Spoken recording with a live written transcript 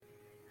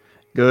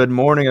Good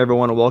morning,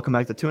 everyone, and welcome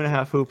back to Two and a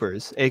Half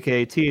Hoopers,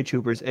 aka TH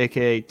Hoopers,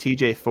 aka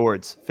TJ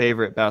Ford's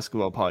favorite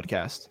basketball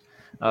podcast.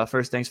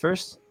 First things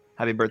first,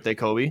 happy birthday,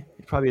 Kobe.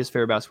 It's probably his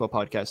favorite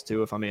basketball podcast,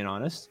 too, if I'm being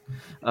honest.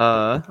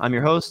 I'm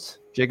your host,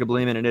 Jacob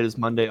Lehman, and it is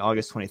Monday,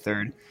 August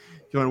 23rd.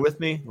 Joining with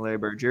me, Larry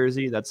Bird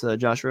Jersey, that's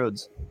Josh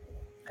Rhodes.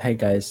 Hey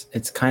guys,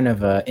 it's kind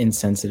of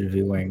insensitive to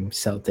be wearing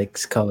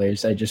Celtics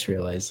colors. I just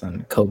realized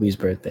on Kobe's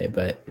birthday,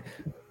 but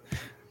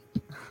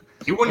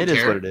He wouldn't It is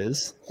care. what it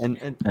is, and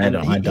I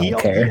don't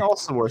care. He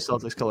also wore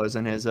Celtics colors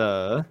in his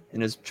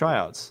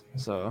tryouts,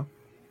 so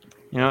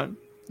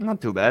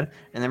not too bad.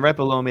 And then right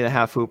below me, the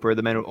half hooper,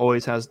 the man who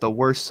always has the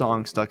worst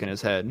song stuck in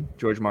his head,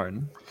 George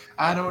Martin.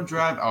 I don't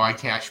drive. Oh, I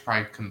can't. I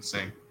probably couldn't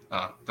sing.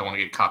 Don't want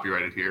to get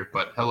copyrighted here,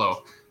 but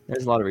hello.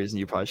 There's a lot of reasons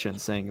you probably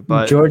shouldn't sing,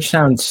 but George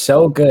sounds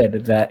so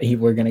good that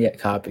we're gonna get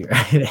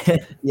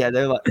copyrighted. yeah,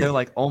 they're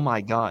like, oh my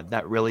god,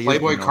 that really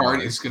Playboy is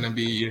Card is gonna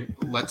be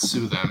let's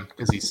sue them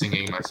because he's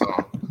singing my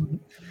song.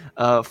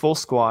 Full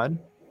squad.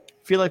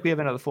 Feel like we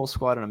haven't had a full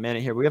squad in a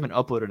minute here. We haven't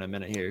uploaded in a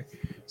minute here.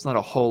 It's not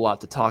a whole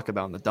lot to talk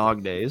about in the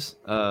dog days.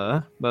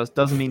 But it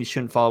doesn't mean you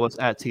shouldn't follow us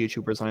at TH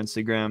Hoopers on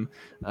Instagram,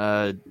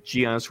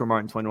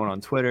 G_Martin21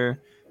 on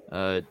Twitter,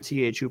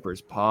 TH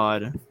Hoopers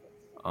Pod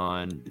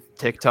on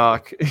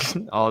TikTok,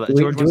 all that.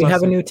 Do we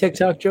have a new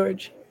TikTok,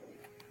 George?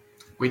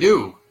 We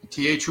do.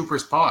 TA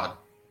Troopers Pod.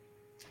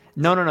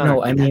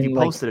 No. I mean, you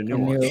posted a new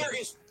one.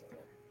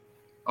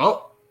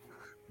 Oh.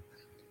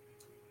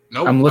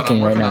 Nope, I'm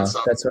looking right working now. on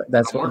something.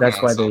 That's I'm why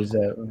working on there's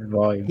a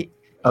volume. He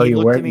You're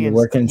looked at me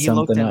working he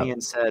looked something at up. me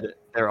and said,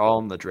 they're all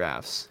in the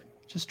drafts.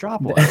 Just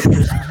drop one.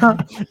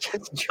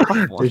 just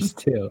drop one. There's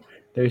two.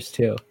 George,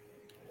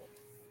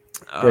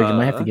 you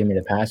might have to give me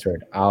the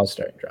password. I'll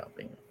start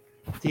dropping.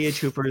 TH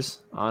Hoopers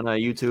on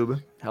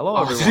YouTube. Hello,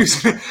 Oh, everyone. I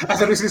thought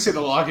he was going to say the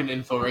login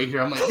info right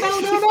here. I'm like,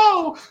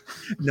 no.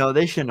 No,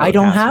 they shouldn't know I the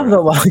don't have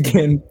the password.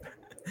 login.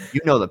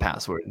 You know the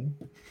password.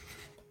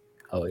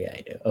 Oh yeah,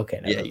 I do. Okay,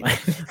 never Yeah,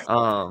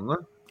 mind.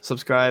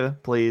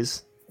 Subscribe,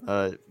 please.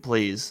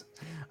 Please.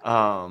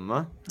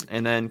 And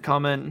then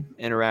comment,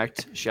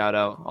 interact, shout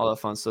out, all that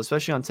fun stuff,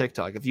 especially on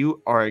TikTok. If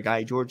you are a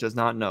guy George does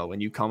not know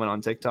and you comment on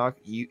TikTok,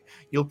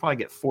 you'll probably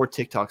get 4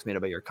 TikToks made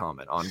about your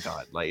comment on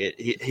God. Like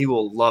he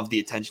will love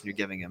the attention you're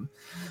giving him.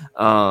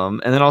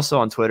 And then also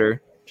on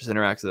Twitter, just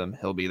interact with him.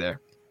 He'll be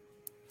there.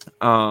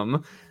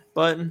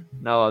 But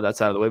now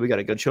that's out of the way, we got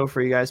a good show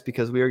for you guys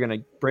because we are going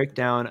to break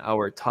down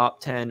our top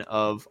 10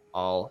 of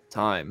all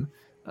time.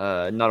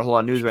 Not a whole lot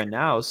of news right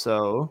now,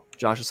 so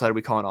Josh decided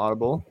we call an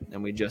audible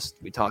and we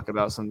talk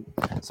about some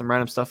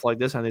random stuff like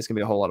this. I think it's gonna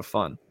be a whole lot of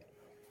fun.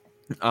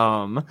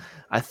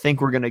 I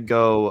think we're gonna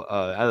go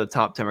out of the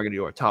top 10. We're gonna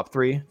do our top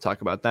 3,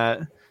 talk about that,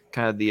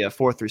 kind of the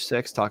 4 through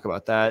 6, talk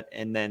about that,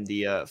 and then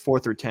the 4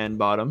 through 10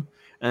 bottom,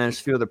 and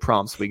there's a few of the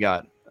prompts we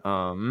got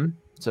to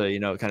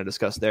kind of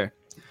discuss there.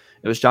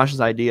 It was Josh's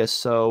idea,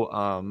 so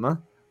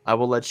I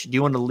will let you. Do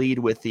you want to lead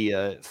with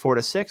the 4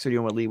 to 6, or do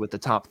you want to lead with the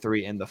top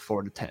 3 and the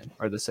 4 to 10,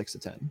 or the 6 to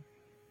 10?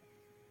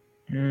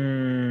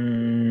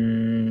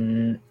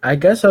 I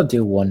guess I'll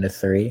do 1 to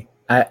 3.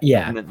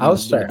 Yeah, I'll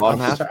start.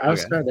 I'll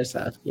start this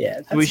off.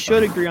 Yeah, we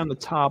should agree on the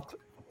top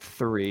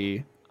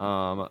 3,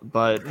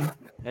 but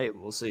hey,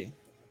 we'll see.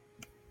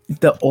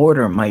 The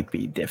order might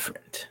be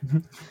different.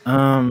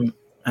 I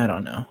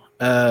don't know.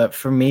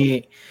 For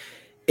me,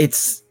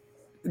 it's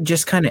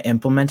just kind of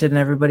implemented in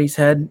everybody's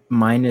head.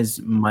 Mine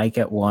is Mike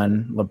at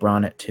 1,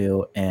 LeBron at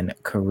 2, and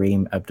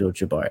Kareem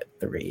Abdul-Jabbar at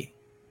 3.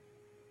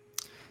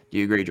 Do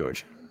you agree,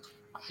 George?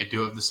 I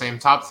do have the same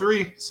top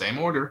 3, same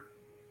order.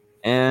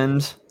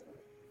 And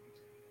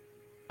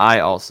I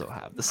also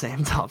have the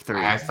same top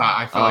 3. I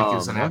felt like he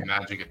was going to have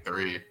Magic at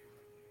 3.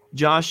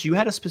 Josh, you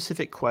had a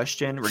specific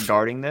question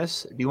regarding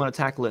this. Do you want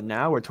to tackle it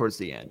now or towards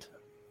the end?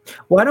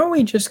 Why don't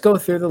we just go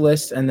through the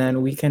list and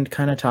then we can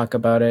kind of talk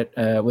about it.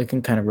 We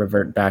can kind of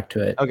revert back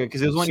to it. Okay,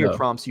 because it was one of your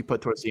prompts you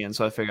put towards the end,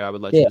 so I figured I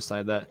would let you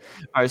decide that.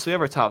 All right, so we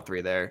have our top 3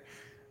 there.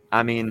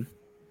 I mean,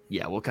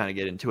 yeah, we'll kind of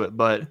get into it.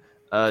 But,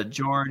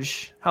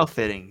 George, how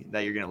fitting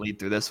that you're going to lead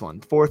through this one.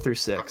 4 through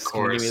 6. Of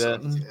course. Can you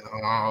give me that?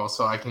 Oh,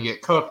 so I can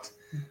get cooked.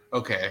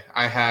 Okay,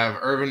 I have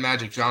Irvin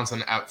Magic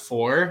Johnson at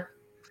 4,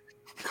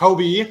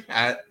 Kobe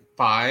at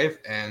 5,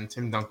 and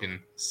Tim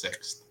Duncan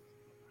 6th.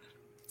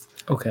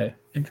 Okay.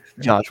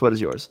 Josh, what is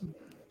yours?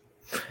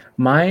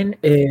 Mine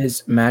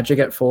is Magic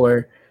at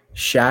 4,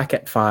 Shaq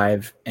at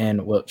 5,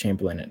 and Wilt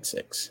Chamberlain at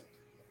 6.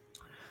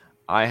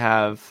 I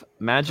have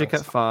Magic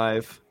at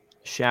 5,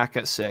 Shaq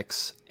at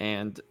 6,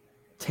 and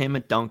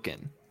Tim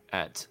Duncan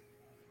at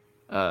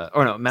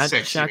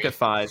Magic, Shaq at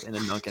 5, and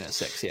then Duncan at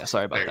 6. Yeah,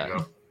 sorry about that.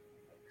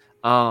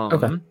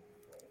 Okay.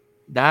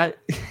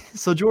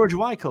 So George,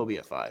 why Kobe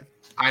at 5?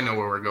 I know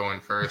where we're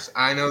going first.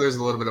 I know there's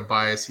a little bit of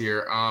bias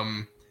here.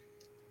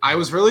 I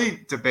was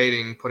really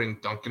debating putting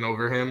Duncan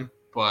over him,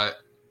 but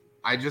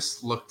I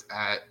just looked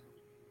at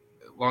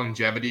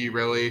longevity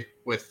really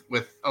with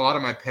a lot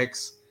of my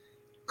picks.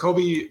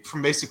 Kobe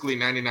from basically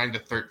 99 to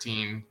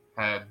 13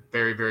 had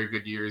very, very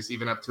good years,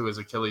 even up to his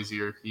Achilles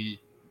year.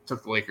 He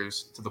took the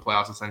Lakers to the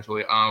playoffs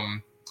essentially.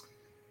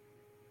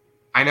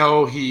 I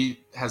know he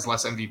has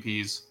less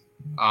MVPs.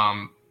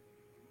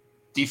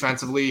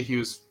 Defensively, he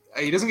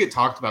doesn't get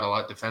talked about a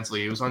lot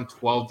defensively. He was on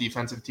 12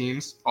 defensive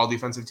teams, all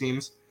defensive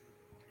teams.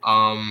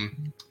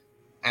 And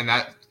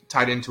that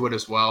tied into it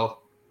as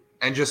well.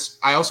 And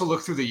I also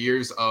looked through the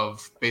years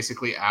of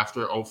basically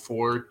after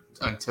 04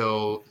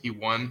 until he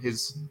won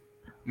his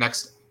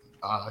next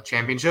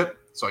championship.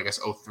 So I guess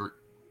 03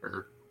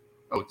 or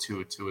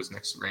 02 to his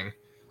next ring.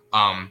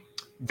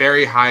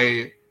 Very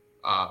high,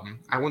 I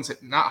wouldn't say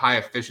not high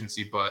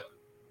efficiency, but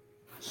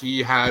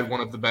he had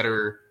one of the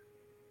better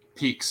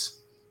peaks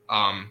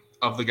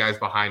of the guys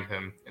behind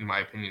him, in my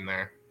opinion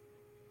there.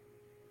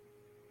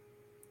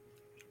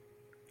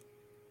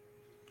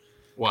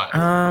 What?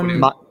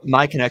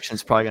 My connection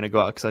is probably going to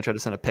go out because I tried to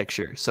send a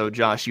picture. So,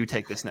 Josh, you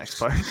take this next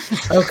part.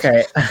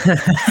 Okay.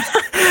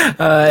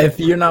 If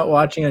you're not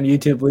watching on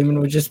YouTube, Lehman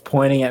was just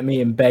pointing at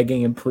me and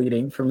begging and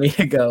pleading for me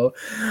to go.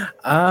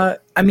 I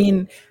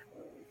mean,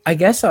 I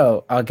guess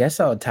I'll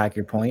attack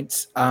your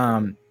points.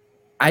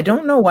 I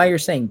don't know why you're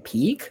saying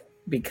peak,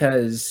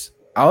 because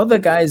all the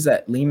guys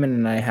that Lehman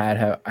and I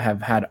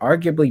have had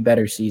arguably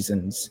better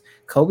seasons.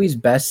 Kobe's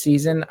best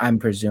season, I'm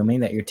presuming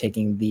that you're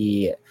taking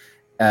the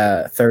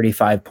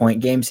 35-point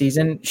game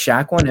season.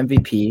 Shaq won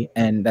MVP,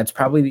 and that's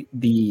probably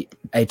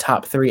a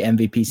top 3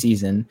 MVP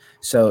season.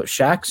 So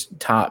Shaq's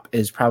top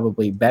is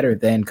probably better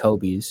than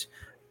Kobe's.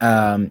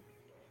 I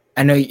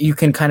know you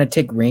can kind of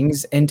take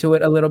rings into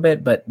it a little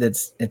bit, but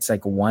it's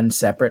like one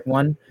separate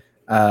one.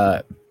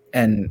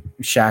 And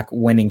Shaq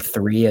winning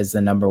 3 as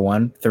the number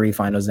 1, 3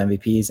 finals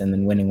MVPs, and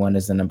then winning 1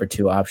 as the number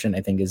 2 option, I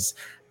think is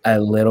a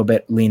little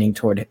bit leaning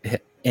toward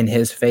in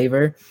his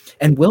favor.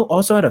 And Will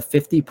also had a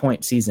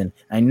 50-point season.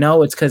 I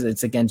know it's because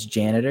it's against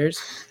janitors,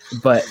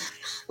 but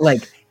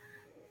like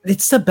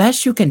it's the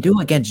best you can do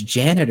against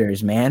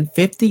janitors, man.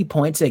 50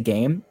 points a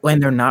game when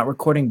they're not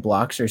recording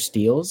blocks or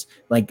steals.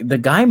 Like the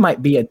guy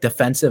might be a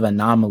defensive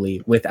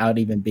anomaly without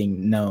even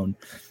being known.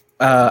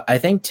 I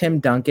think Tim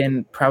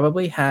Duncan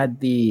probably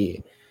had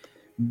the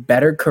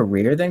better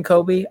career than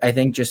Kobe. I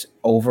think just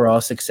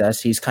overall success,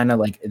 he's kind of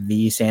like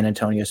the San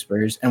Antonio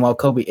Spurs. And while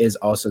Kobe is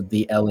also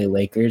the LA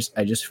Lakers,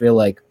 I just feel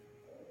like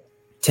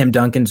Tim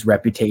Duncan's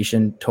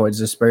reputation towards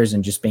the Spurs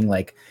and just being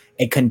like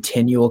a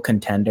continual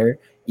contender,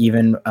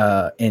 even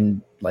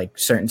in like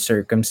certain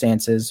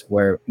circumstances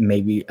where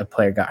maybe a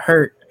player got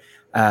hurt,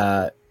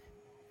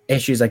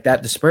 issues like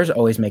that, the Spurs are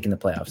always making the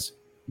playoffs.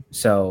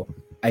 So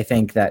I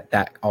think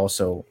that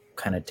also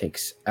kind of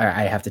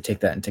I have to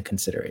take that into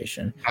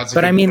consideration.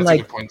 But I mean,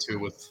 like,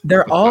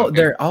 they're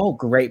all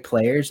great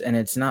players, and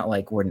it's not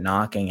like we're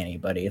knocking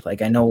anybody.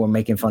 Like, I know we're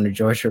making fun of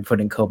George for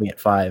putting Kobe at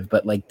 5,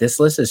 but like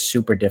this list is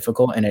super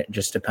difficult, and it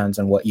just depends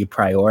on what you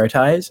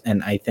prioritize.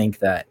 And I think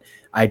that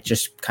I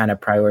just kind of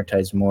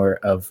prioritize more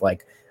of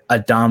like a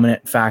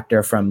dominant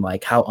factor from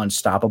like how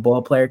unstoppable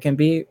a player can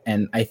be.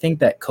 And I think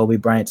that Kobe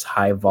Bryant's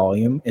high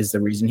volume is the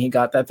reason he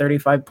got that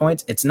 35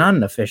 points. It's not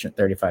an efficient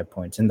 35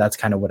 points. And that's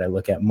kind of what I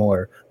look at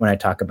more when I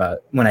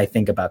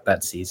think about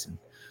that season.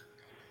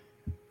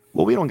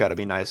 Well, we don't got to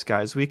be nice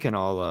guys. We can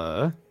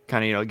all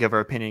kind of, give our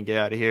opinion and get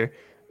out of here.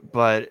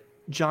 But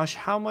Josh,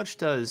 how much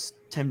does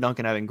Tim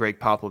Duncan having Greg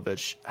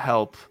Popovich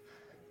help?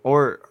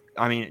 Or,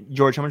 I mean,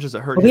 George, how much does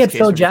it hurt? Well, we had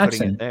Phil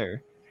Jackson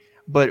there.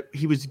 But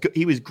he was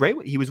great.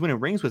 He was winning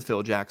rings with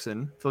Phil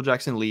Jackson. Phil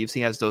Jackson leaves.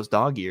 He has those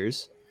dog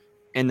years.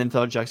 And then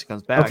Phil Jackson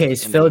comes back. Okay,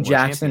 is Phil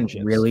Jackson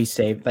really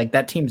saved? Like,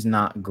 that team's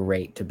not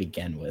great to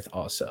begin with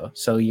also.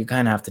 So you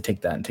kind of have to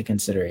take that into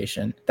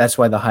consideration. That's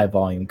why the high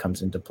volume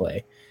comes into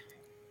play.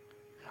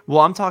 Well,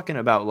 I'm talking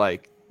about,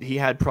 like, he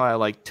had probably,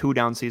 like, 2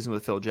 down seasons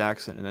with Phil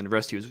Jackson, and then the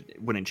rest he was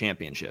winning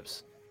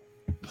championships.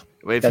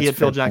 If he had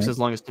Phil Jackson as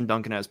long as Tim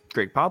Duncan has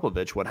Greg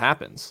Popovich, what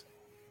happens?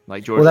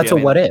 Like, George, well, that's a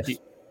what if.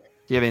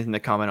 Do you have anything to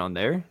comment on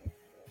there?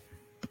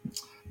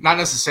 Not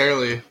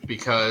necessarily,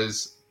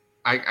 because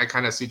I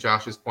kind of see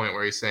Josh's point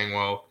where he's saying,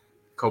 well,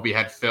 Kobe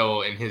had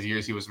Phil in his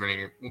years he was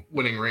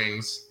winning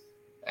rings,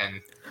 and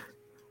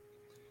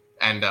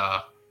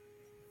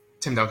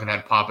Tim Duncan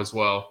had Pop as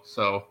well.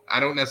 So I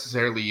don't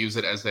necessarily use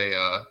it as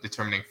a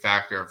determining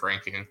factor of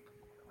ranking.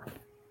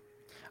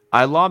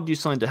 I lobbed you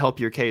something to help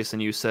your case,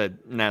 and you said,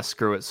 nah,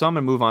 screw it. So I'm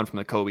going to move on from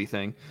the Kobe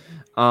thing.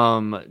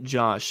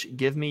 Josh,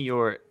 give me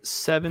your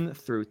 7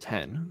 through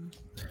 10.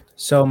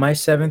 So my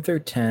 7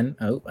 through 10,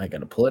 I got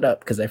to pull it up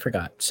because I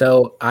forgot.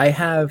 So I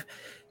have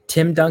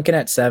Tim Duncan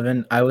at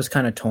 7. I was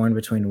kind of torn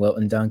between Wilt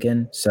and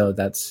Duncan. So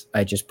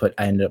I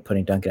ended up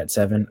putting Duncan at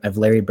 7. I have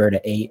Larry Bird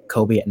at 8,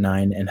 Kobe at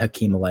 9, and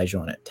Hakeem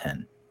Olajuwon at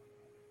 10.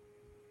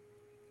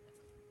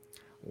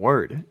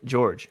 Word.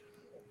 George.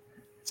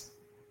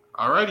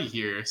 Alrighty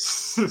here.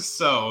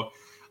 So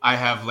I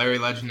have Larry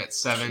Legend at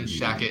 7,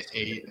 Shaq at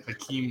 8,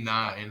 Hakeem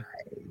 9,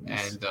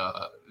 and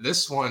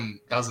this one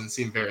doesn't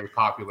seem very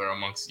popular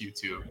amongst you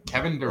two.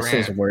 Kevin Durant.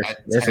 This is worse.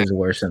 This is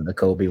worse than the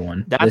Kobe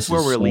one. That's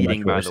where we're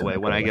leading, by the way.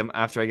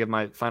 After I give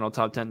my final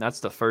top 10, that's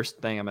the first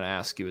thing I'm going to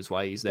ask you is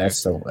why he's there. That's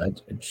so.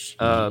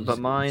 But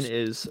mine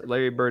is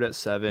Larry Bird at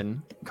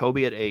 7,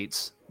 Kobe at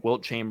 8,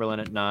 Wilt Chamberlain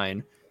at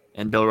 9,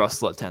 and Bill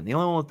Russell at 10. The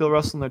only one with Bill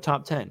Russell in their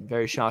top 10.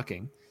 Very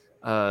shocking.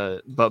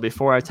 But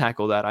before I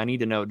tackle that, I need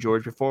to know,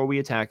 George, before we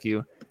attack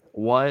you,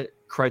 what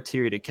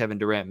criteria did Kevin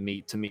Durant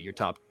meet to make your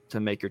top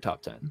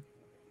 10?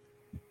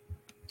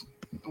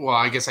 Well,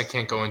 I guess I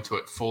can't go into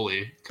it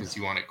fully because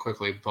you want it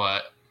quickly,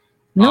 but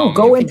No,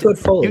 go into it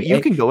fully. You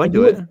can go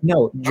into it.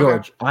 No,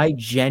 George, okay. I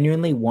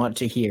genuinely want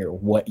to hear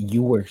what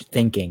you were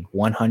thinking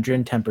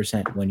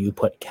 110% when you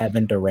put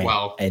Kevin Durant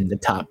in the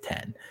top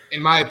 10.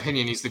 In my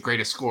opinion, he's the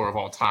greatest scorer of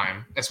all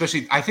time.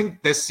 Especially, I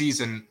think this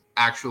season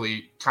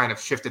actually kind of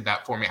shifted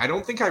that for me. I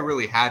don't think I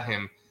really had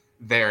him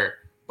there,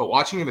 but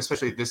watching him,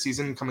 especially this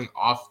season, coming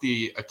off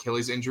the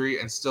Achilles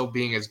injury and still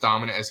being as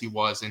dominant as he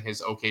was in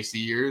his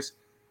OKC years,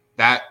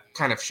 that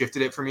kind of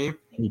shifted it for me.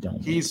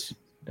 He's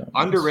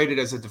underrated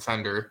as a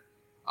defender.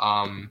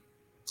 And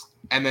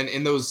then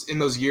in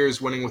those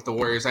years winning with the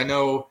Warriors, I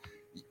know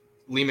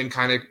Lehman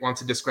kind of wants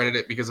to discredit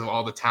it because of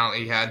all the talent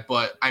he had,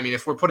 but I mean,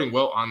 if we're putting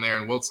Wilt on there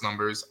and Wilt's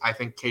numbers, I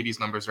think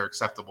KD's numbers are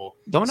acceptable.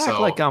 Don't act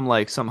like I'm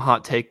like some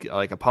hot take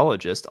like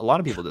apologist. A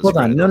lot of people hold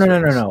on,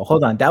 no.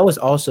 Hold on, that was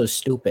also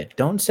stupid.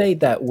 Don't say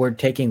that we're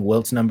taking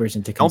Wilt's numbers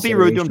into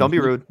consideration. Don't be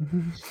rude to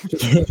him. Don't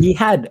be rude. He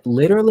had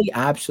literally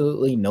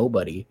absolutely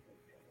nobody.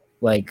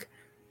 Like.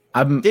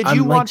 Did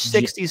you watch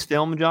 60s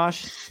film,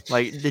 Josh?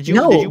 Like, did you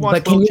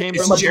watch Wilt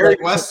Chamberlain? Jerry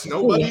West,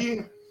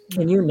 nobody?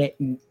 Can you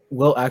name?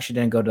 Wilt actually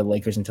didn't go to the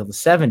Lakers until the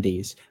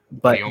 70s,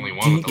 but he only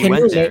won. He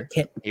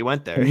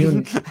went there.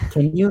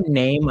 Can you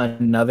name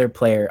another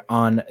player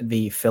on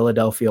the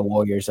Philadelphia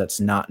Warriors that's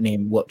not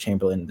named Wilt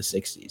Chamberlain in the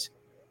 60s?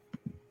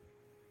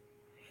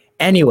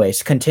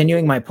 Anyways,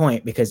 continuing my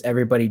point because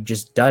everybody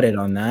just dudded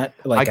on that.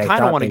 Like, I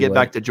kind of want to get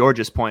back to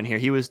George's point here.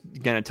 He was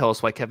going to tell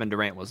us why Kevin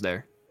Durant was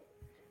there.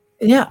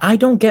 Yeah, I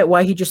don't get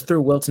why he just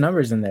threw Wilt's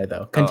numbers in there,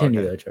 though.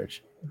 Continue, though,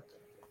 George.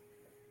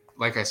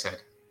 Like I said,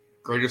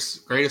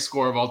 greatest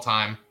scorer of all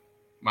time,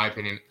 my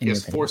opinion. He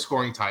has 4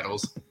 scoring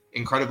titles,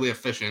 incredibly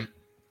efficient.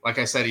 Like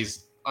I said,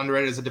 he's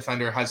underrated as a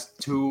defender, has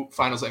 2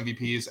 Finals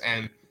MVPs,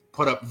 and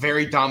put up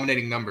very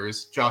dominating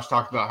numbers. Josh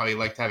talked about how he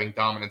liked having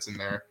dominance in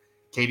there.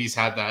 KD's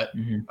had that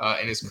in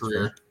his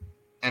career. Right.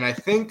 And I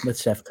think... With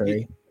Steph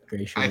Curry,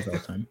 greatest shooter of all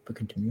time. But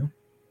continue.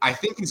 I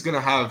think he's going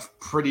to have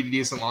pretty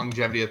decent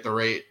longevity at the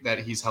rate that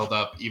he's held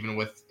up, even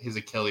with his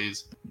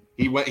Achilles.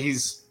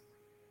 He's,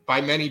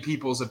 by many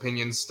people's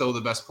opinions, still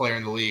the best player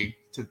in the league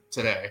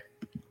today.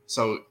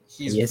 So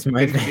he's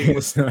been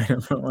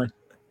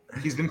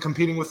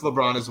competing with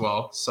LeBron as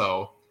well.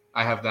 So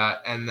I have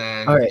that. And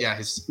then, all right.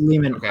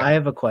 Lehman, okay. I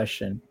have a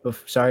question.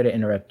 Sorry to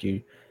interrupt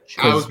you.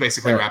 I was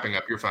basically wrapping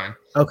up. You're fine.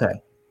 Okay.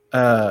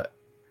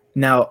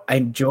 Now,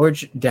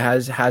 George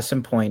has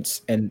some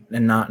points and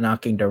not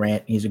knocking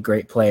Durant. He's a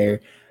great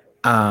player.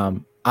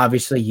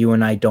 Obviously, you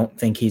and I don't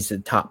think he's the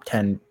top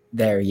 10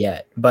 there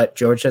yet. But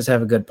George does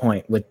have a good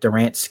point. With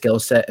Durant's skill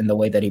set and the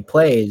way that he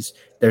plays,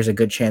 there's a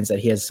good chance that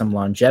he has some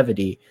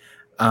longevity.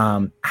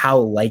 How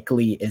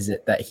likely is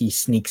it that he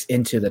sneaks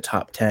into the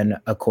top 10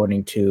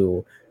 according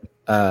to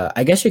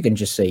I guess you can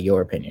just say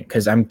your opinion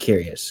because I'm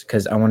curious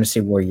because I want to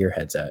see where your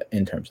head's at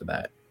in terms of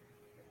that.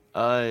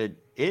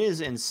 It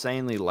is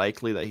insanely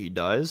likely that he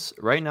does.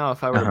 Right now,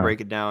 if I were to break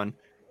it down,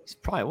 he's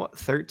probably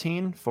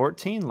 13,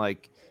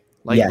 14?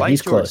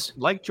 He's close.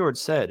 Like George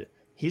said,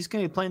 he's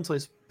going to be playing until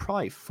he's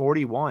probably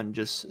 41,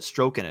 just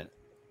stroking it.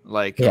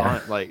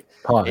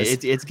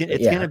 It's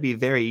going to be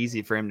very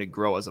easy for him to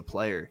grow as a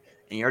player.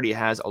 And he already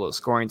has all those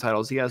scoring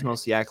titles. He has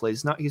most of the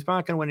accolades. He's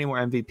not going to win any more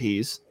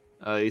MVPs.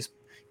 He's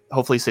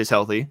hopefully stays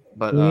healthy,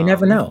 but you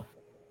never know.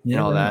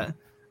 That.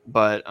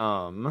 But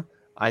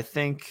I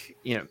think,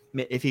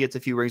 if he gets a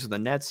few rings with the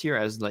Nets here,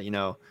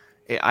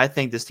 I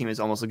think this team is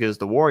almost as good as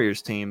the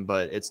Warriors team,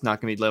 but it's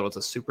not going to be labeled as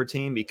a super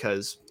team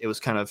because he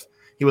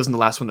wasn't the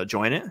last one to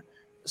join it.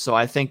 So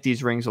I think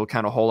these rings will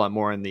kind of hold out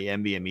more in the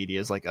NBA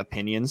media's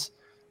opinions.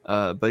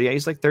 But yeah,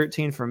 he's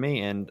 13 for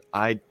me. And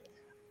I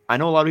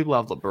know a lot of people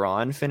have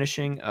LeBron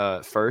finishing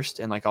first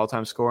in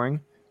all-time scoring.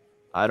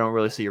 I don't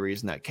really see a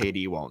reason that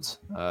KD won't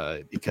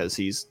because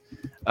he's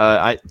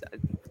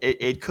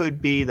it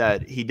could be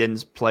that he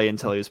didn't play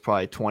until he was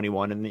probably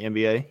 21 in the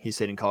NBA. He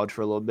stayed in college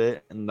for a little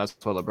bit, and that's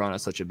why LeBron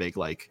has such a big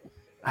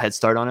head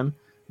start on him.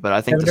 But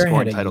I think the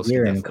scoring titles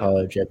year in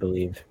college, I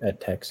believe,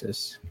 at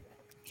Texas.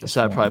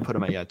 So I'd probably put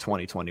him at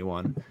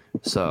 2021.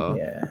 So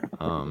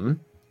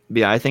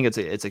I think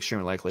it's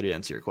extremely likely to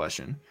answer your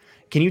question.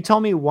 Can you tell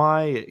me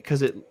why?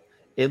 Because it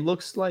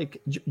looks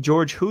like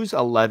George, who's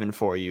 11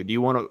 for you? Do you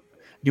want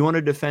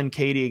to defend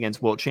KD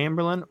against Wilt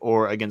Chamberlain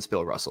or against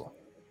Bill Russell?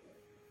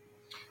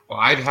 Well,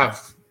 I'd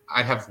have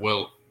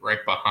Wilt right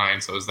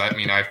behind. So does that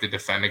mean I have to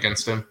defend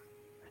against him?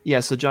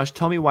 Yeah. So Josh,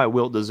 tell me why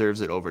Wilt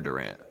deserves it over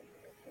Durant.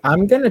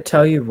 I'm gonna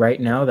tell you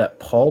right now that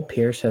Paul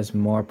Pierce has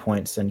more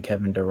points than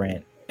Kevin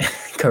Durant,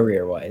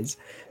 career-wise.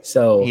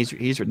 So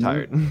he's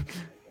retired.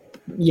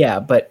 Yeah,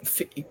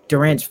 but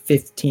Durant's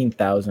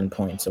 15,000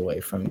 points away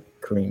from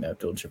Kareem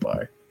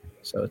Abdul-Jabbar,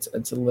 so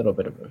it's a little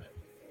bit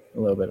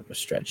of a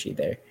stretchy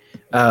there.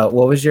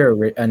 What was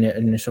your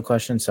initial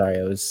question? Sorry,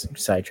 I was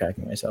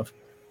sidetracking myself.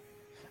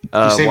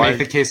 You say make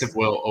the case of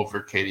Wilt over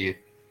KD.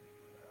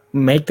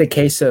 make the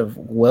case of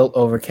Wilt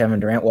over Kevin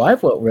Durant. Well, I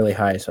have Wilt really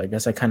high, so I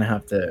guess I kind of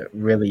have to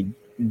really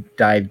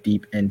dive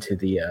deep into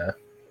the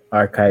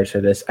archives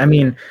for this. I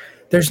mean,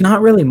 there's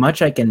not really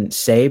much I can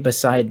say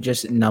beside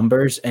just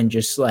numbers and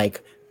just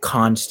like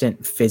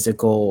constant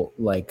physical,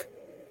 like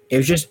it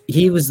was just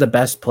he was the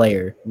best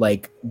player.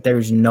 Like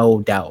there's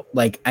no doubt.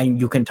 Like, and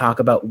you can talk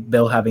about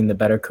Bill having the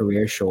better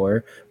career,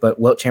 sure, but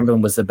Wilt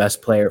Chamberlain was the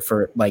best player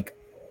for like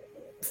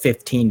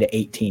 15 to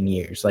 18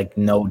 years, like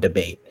no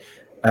debate.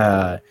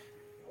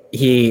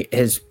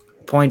 His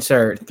points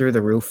are through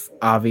the roof,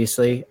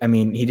 obviously. I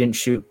mean, he didn't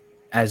shoot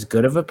as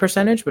good of a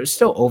percentage, but it's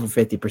still over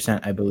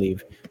 50%, I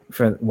believe.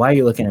 Why are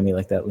you looking at me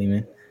like that,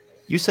 Lehman?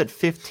 You said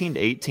 15 to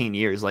 18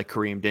 years, like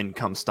Kareem didn't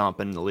come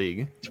stomping in the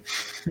league.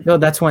 No,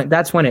 that's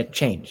when it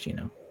changed, you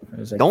know. It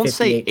was like don't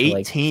say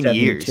 18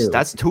 years.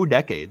 That's 2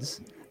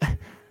 decades.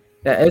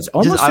 It's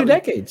almost 2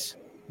 decades.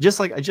 Just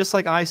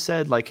like I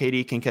said, like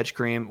KD can catch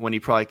Kareem when he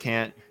probably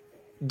can't.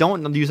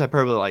 Don't use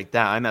hyperbole like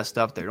that. I messed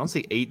up there. Don't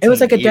say 18. It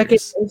was like a years. decade.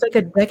 It was like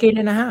a decade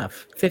and a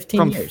half. 15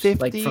 from years. 50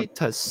 like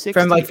to 60.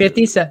 From like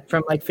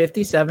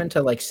 57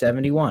 to like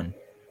 71.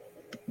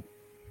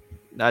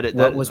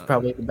 That was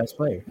probably the best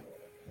player.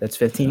 That's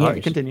 15 years.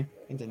 Right, continue.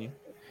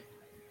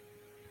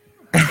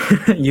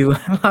 You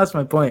lost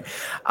my point.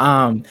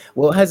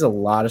 Wilt has a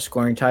lot of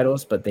scoring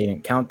titles, but they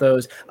didn't count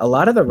those. A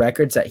lot of the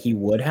records that he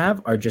would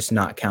have are just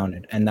not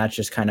counted, and that's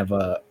just kind of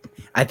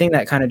I think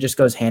that kind of just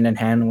goes hand in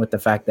hand with the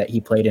fact that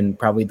he played in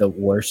probably the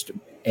worst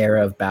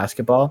era of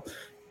basketball,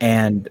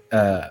 and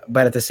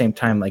but at the same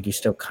time, like you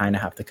still kind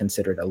of have to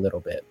consider it a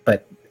little bit.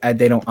 But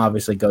they don't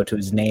obviously go to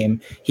his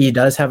name. He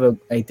does have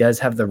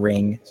the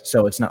ring,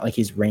 so it's not like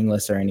he's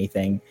ringless or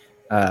anything.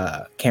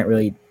 Can't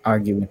really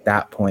argue with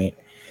that point.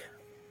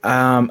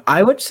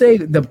 I would say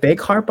the big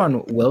harp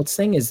on Wilt's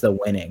thing is the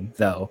winning,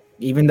 though.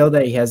 Even though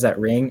that he has that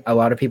ring, a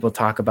lot of people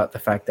talk about the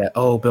fact that,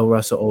 Bill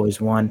Russell always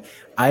won.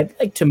 I'd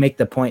like to make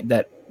the point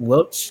that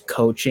Wilt's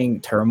coaching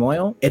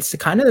turmoil, it's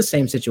kind of the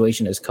same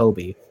situation as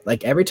Kobe.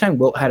 Like every time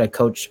Wilt had a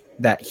coach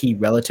that he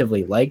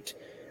relatively liked,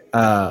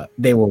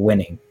 they were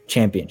winning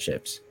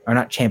championships. Or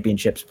not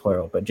championships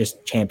plural, but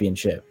just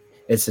championship.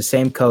 It's the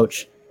same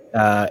coach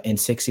in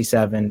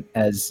 67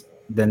 as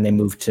then they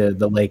moved to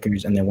the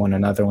Lakers and they won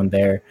another one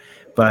there.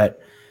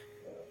 But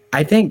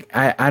I think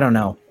I don't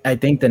know. I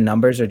think the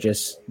numbers are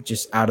just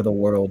out of the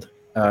world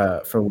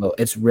for Wilt.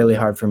 It's really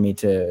hard for me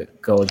to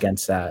go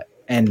against that.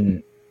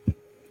 And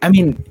I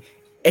mean,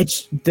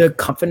 it's the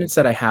confidence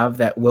that I have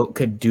that Wilt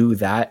could do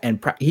that,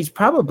 and he's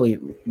probably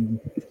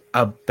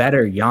a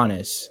better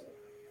Giannis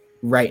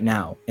right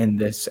now in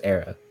this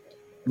era.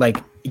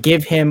 Like,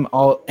 give him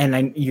all,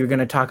 and you're going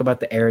to talk about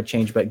the era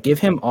change, but give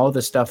him all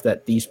the stuff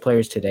that these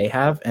players today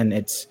have, and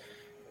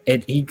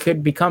he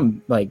could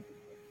become like.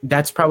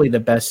 That's probably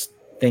the best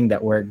thing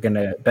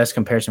that best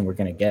comparison we're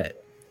gonna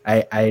get.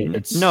 I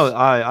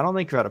don't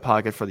think you're out of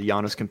pocket for the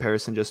Giannis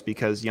comparison, just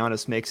because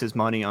Giannis makes his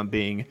money on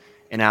being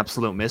an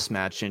absolute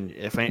mismatch, and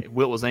if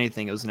Wilt was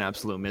anything, it was an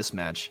absolute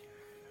mismatch.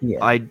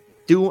 Yeah, I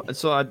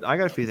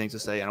got a few things to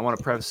say, and I want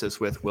to preface this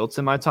with Wilt's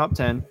in my top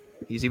 10.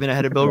 He's even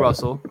ahead of Bill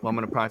Russell, who I'm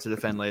gonna probably to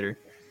defend later.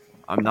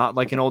 I'm not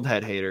like an old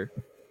head hater,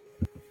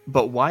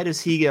 but why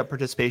does he get a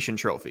participation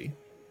trophy,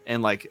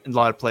 and like a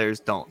lot of players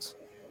don't?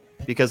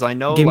 Because I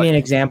know. Give me an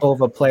example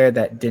of a player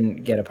that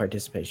didn't get a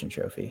participation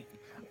trophy,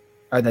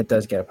 or that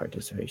does get a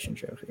participation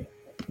trophy.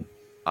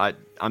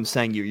 I'm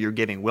saying you're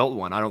giving Wilt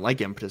one. I don't like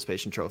giving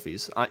participation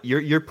trophies.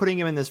 You're putting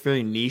him in this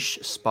very niche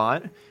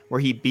spot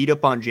where he beat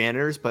up on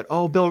janitors, but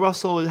Bill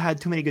Russell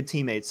had too many good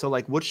teammates. So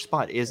like, which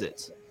spot is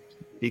it?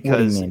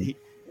 Because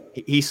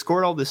he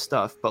scored all this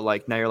stuff, but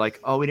like now you're like,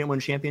 we didn't win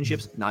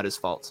championships. Not his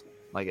fault.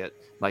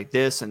 Like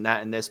this and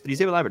that and this, but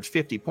he's able to average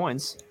 50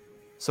 points.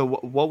 So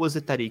what was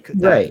it that he could?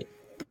 Right.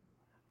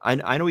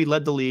 I know he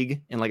led the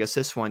league in like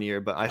assists one year,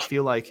 but I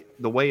feel like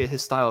the way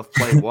his style of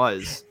play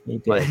was. He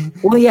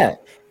did. Well, yeah,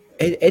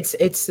 it's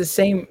the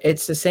same.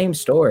 It's the same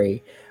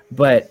story,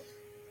 but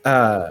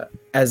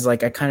as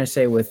like I kind of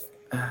say with,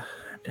 I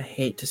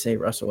hate to say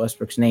Russell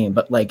Westbrook's name,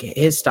 but like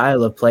his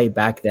style of play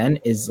back then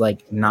is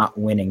like not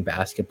winning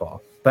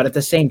basketball. But at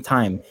the same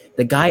time,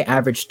 the guy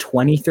averaged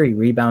 23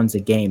 rebounds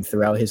a game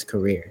throughout his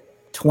career.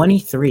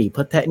 23.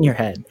 Put that in your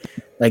head,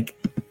 like.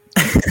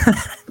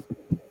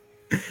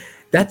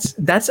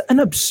 That's an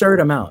absurd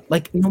amount.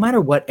 Like, no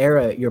matter what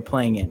era you're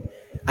playing in.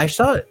 I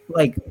saw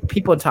like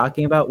people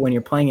talking about when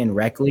you're playing in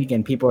rec league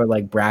and people are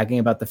like bragging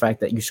about the fact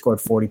that you scored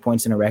 40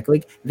 points in a rec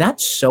league.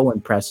 That's so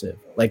impressive.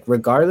 Like,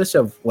 regardless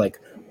of like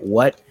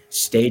what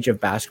stage of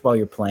basketball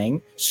you're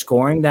playing,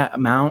 scoring that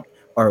amount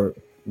or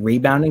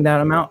rebounding that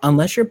amount,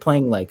 unless you're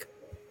playing like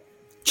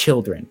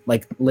children,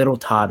 like little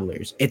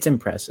toddlers, it's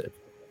impressive.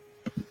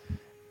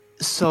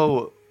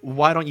 So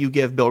why don't you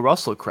give Bill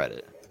Russell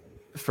credit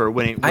for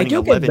winning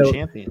 11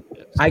 championships?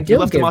 I do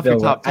left him off your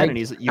top 10,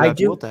 and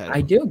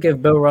I do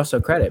give Bill Russell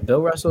credit.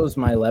 Bill Russell is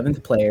my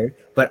 11th player,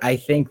 but I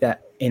think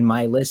that in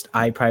my list,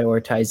 I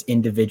prioritize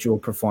individual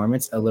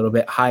performance a little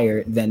bit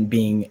higher than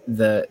being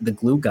the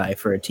glue guy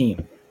for a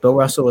team. Bill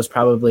Russell was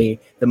probably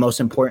the most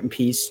important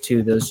piece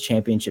to those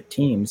championship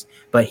teams,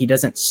 but he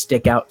doesn't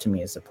stick out to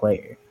me as a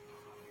player.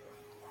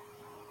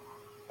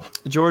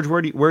 George,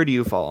 where do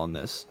you fall on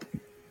this?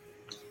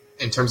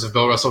 In terms of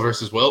Bill Russell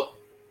versus Wilt?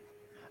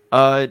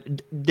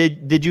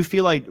 Did you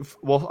feel like,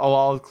 well,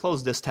 I'll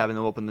close this tab and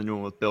then we'll open the new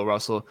one with Bill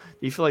Russell. Do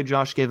you feel like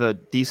Josh gave a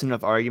decent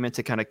enough argument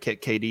to kind of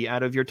kick KD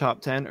out of your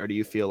top 10, or do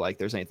you feel like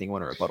there's anything you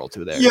want to rebuttal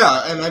to there?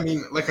 Yeah, and I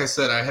mean, like I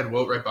said, I had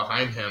Wilt right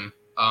behind him.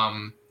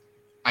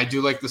 I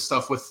do like the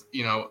stuff with,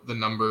 the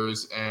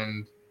numbers,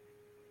 and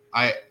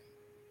I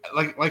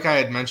like I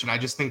had mentioned, I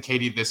just think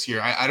KD this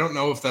year, I don't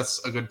know if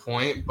that's a good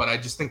point, but I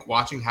just think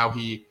watching how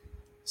he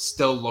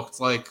still looked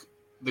like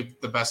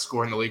the best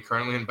scorer in the league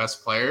currently and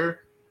best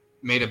player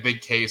made a big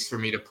case for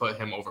me to put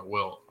him over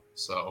Wilt.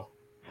 So,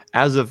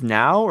 as of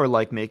now, or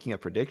like making a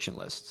prediction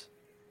list?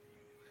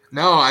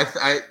 No,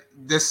 I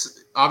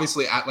this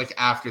obviously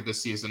after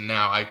this season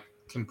now I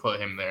can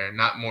put him there.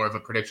 Not more of a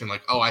prediction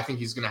like, oh, I think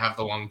he's going to have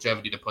the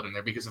longevity to put him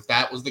there, because if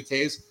that was the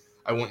case,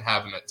 I wouldn't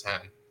have him at 10.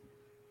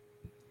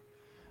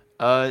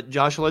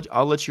 Josh,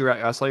 I'll let you.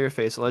 I saw your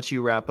face. I'll let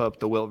you wrap up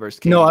the Wilt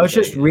versus KD. No, I was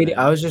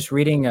just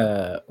reading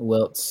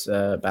Wilt's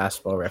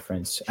basketball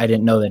reference. I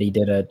didn't know that he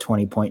did a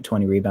 20-point,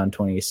 20 rebound,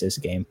 20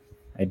 assist game.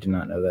 I did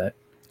not know that.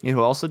 You know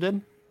who also did?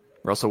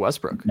 Russell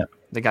Westbrook. No,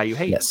 the guy you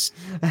hate. Yes.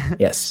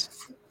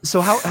 Yes. So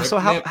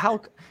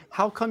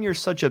how come you're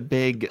such a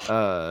big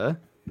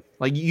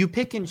like you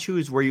pick and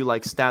choose where you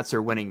like stats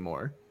are winning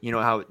more? You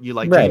know how you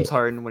like James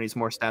Harden when he's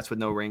more stats with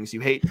no rings.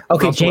 You hate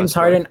Russell James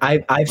Westbrook.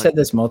 Harden. I've said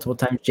this multiple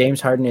times. James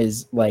Harden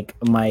is like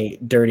my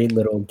dirty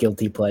little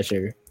guilty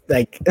pleasure.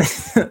 Like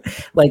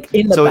like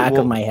in the back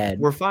of my head.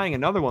 We're finding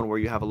another one where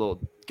you have a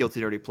little guilty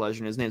dirty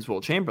pleasure, and his name's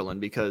Wilt Chamberlain,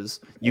 because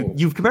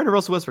you've compared to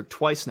Russell Westbrook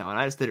twice now, and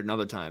I just did it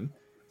another time.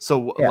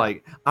 So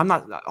like I'm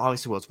not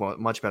obviously Wilt's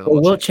much better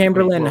than Wilt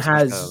Chamberlain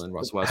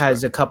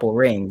has a couple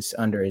rings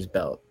under his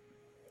belt.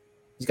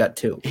 He's got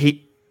 2.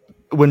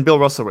 When Bill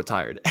Russell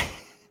retired.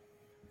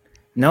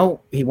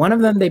 No, one of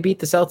them they beat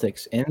the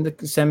Celtics in the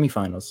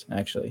semifinals.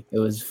 Actually, it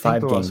was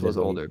 5 games. Russell was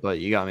older, but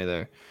you got me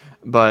there.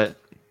 But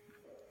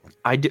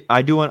I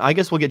do want. I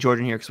guess we'll get George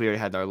in here because we already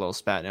had our little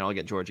spat, and I'll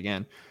get George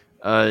again.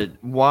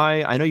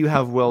 Why? I know you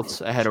have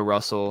Wilt ahead of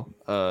Russell.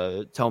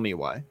 Tell me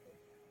why.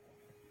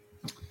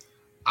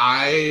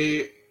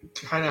 I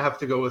kind of have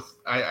to go with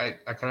I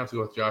kind of have to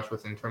go with Josh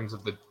in terms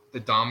of the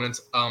dominance.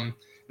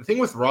 The thing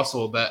with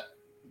Russell that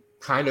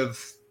kind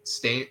of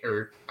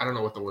or I don't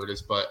know what the word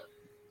is, but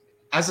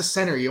as a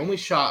center, he only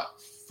shot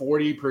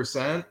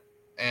 40%,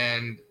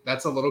 and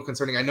that's a little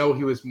concerning. I know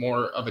he was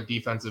more of a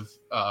defensive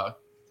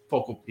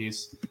focal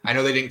piece. I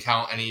know they didn't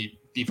count any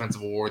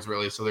defensive awards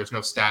really, so there's no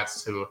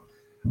stats to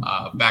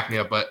back me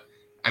up. But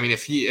I mean,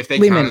 if they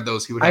counted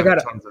those, he would have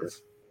tons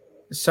of.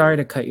 Sorry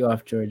to cut you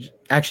off, George.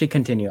 Actually,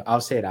 continue. I'll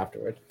say it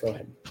afterward. Go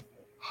ahead.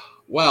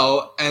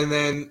 Well, and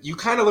then you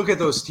kind of look at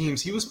those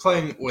teams. He was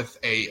playing with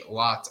a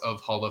lot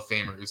of Hall of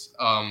Famers.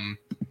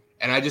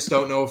 And I just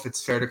don't know if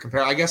it's fair to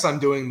compare. I guess I'm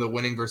doing the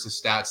winning versus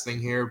stats thing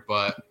here,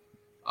 but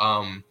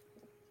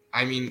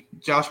I mean,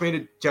 Josh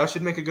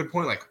did make a good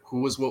point. Like, who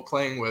was Wilt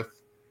playing with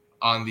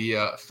on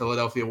the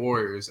Philadelphia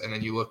Warriors? And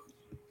then you look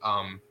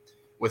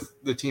with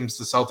the teams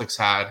the Celtics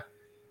had,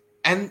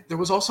 and there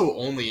was also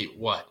only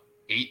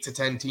 8 to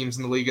 10 teams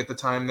in the league at the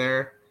time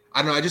there.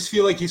 I don't know. I just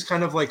feel like he's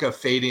kind of like a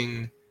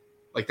fading,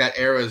 like that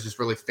era is just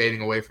really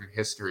fading away from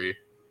history.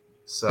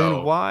 So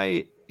then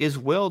why is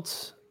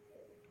Wilt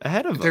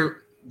ahead of him?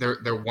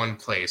 They're one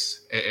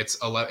place. It's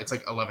 11. It's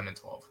like 11 and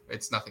 12.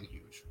 It's nothing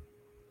huge.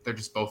 They're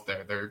just both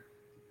there. They're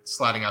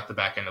sliding out the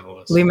back end of the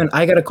list. Lehman,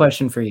 I got a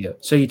question for you.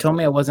 So you told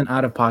me I wasn't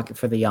out of pocket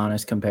for the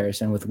Giannis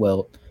comparison with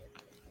Wilt.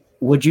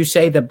 Would you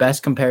say the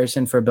best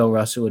comparison for Bill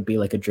Russell would be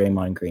like a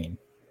Draymond Green?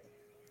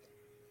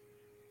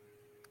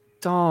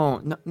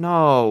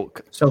 No.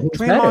 So who's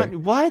Draymond, better?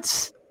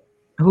 what?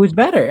 Who's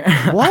better?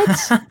 What?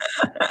 Okay.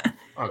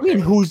 What do you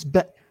mean who's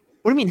better?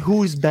 What do you mean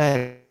who's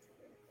better?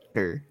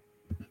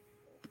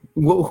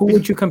 Who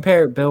would you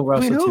compare Bill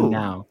Russell to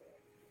now?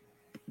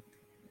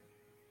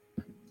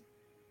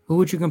 Who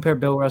would you compare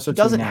Bill Russell to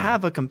now? Doesn't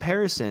have a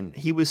comparison.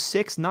 He was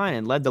 6'9"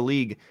 and led the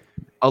league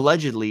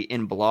allegedly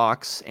in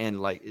blocks and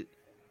like.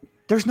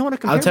 There's no one to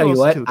compare. I'll tell you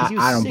what.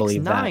 I don't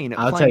believe that.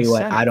 I'll tell you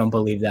what. I don't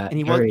believe that.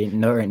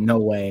 No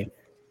way.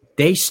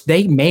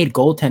 They made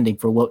goaltending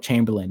for Wilt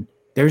Chamberlain.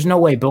 There's no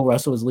way Bill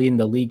Russell was leading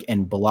the league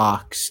in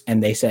blocks,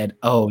 and they said,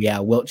 "Oh yeah,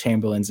 Wilt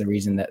Chamberlain's the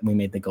reason that we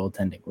made the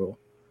goaltending rule."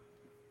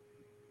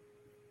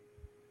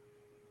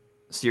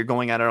 So you're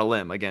going out on a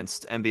limb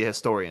against NBA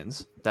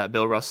historians that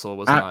Bill Russell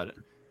was not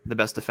the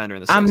best defender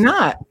in the system.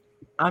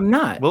 I'm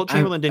not. Wilt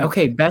Chamberlain didn't.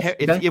 Okay,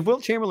 if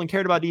Wilt Chamberlain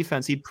cared about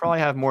defense, he'd probably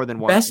have more than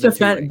one. Best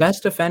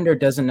defender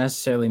doesn't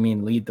necessarily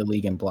mean lead the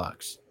league in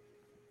blocks.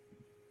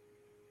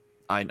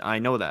 I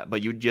know that,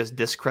 but you just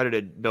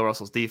discredited Bill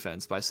Russell's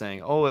defense by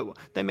saying,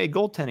 they made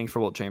goaltending for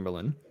Wilt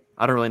Chamberlain.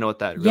 I don't really know what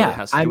that really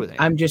has to do with it.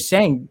 I'm just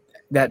saying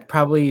that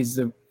probably is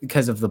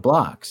because of the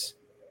blocks.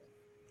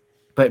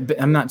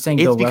 But I'm not saying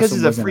It's Bill because Russell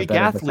he's a wasn't freak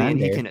better athlete and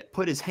he defender. can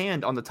put his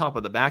hand on the top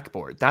of the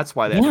backboard. That's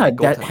why they have to Yeah, be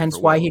that goaltending hence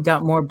for why Will. he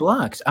got more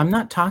blocks. I'm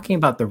not talking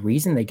about the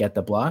reason they get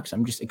the blocks.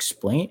 I'm just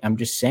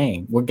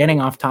saying we're getting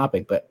off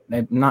topic, but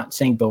I'm not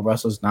saying Bill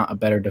Russell's not a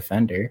better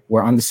defender.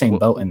 We're on the same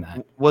boat in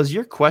that. Was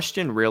your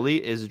question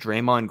really, is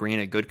Draymond Green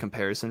a good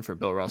comparison for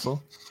Bill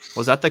Russell?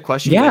 Was that the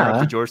question Yeah. you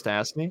interrupted George to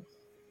ask me?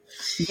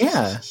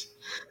 Yeah.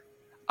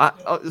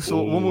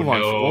 So we'll move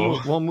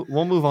on.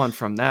 We'll move on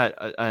from that.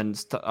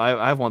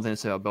 I have one thing to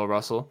say about Bill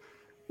Russell.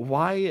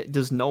 Why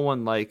does no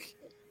one like?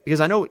 Because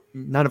I know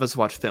none of us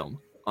watch film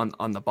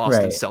on the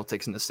Boston Right.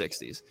 Celtics in the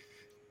 '60s.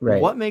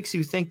 Right. What makes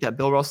you think that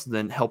Bill Russell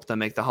then helped them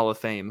make the Hall of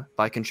Fame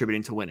by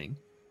contributing to winning?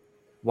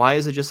 Why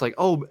is it just like,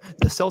 oh,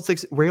 the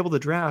Celtics were able to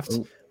draft?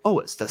 Oh,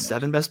 it's the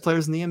 7 best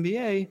players in the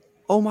NBA.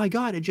 Oh my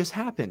God, it just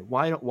happened.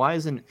 Why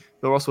isn't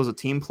Bill Russell was a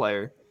team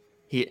player?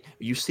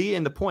 You see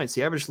in the points,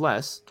 he averaged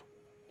less.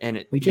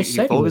 And We just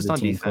said he was a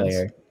team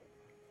player.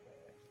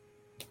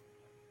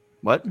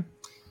 What?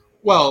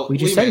 Well, We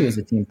just said he was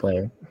a team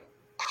player.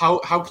 How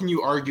can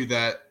you argue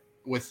that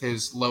with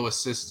his low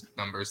assist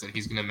numbers that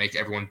he's going to make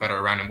everyone better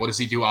around him? What does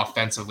he do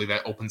offensively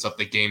that opens up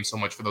the game so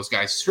much for those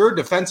guys? Sure,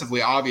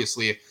 defensively,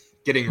 obviously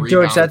getting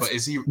rebounds, George, but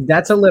is he?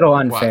 That's a little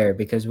unfair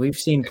because we've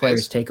seen It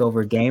players is. take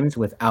over games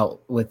with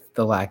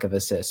the lack of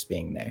assists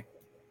being there.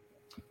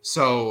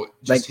 So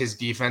just his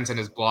defense and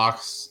his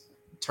blocks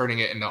turning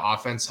it into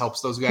offense helps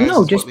those guys?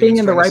 No, is just what being Lehman's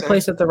in the trying to right say?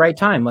 place at the right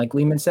time. Like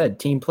Lehman said,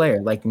 team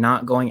player, like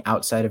not going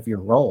outside of your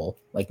role,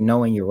 like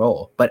knowing your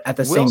role. But at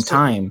the same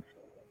time,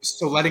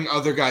 So letting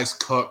other guys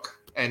cook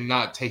and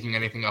not taking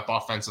anything up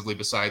offensively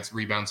besides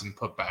rebounds and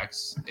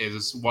putbacks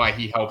is why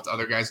he helped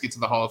other guys get to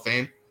the Hall of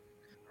Fame?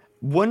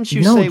 Wouldn't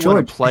you No, say when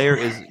a George. player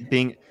is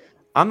being?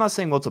 I'm not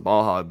saying Will's a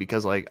ball hog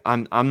because like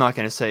I'm not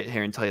going to sit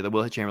here and tell you that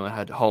Will Chamberlain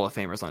had Hall of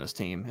Famers on his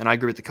team, and I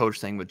agree with the coach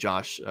thing with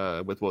Josh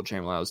with Will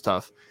Chamberlain. That was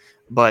tough,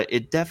 but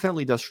it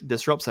definitely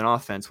disrupts an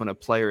offense when a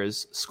player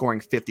is scoring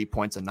 50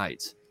 points a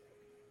night.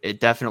 It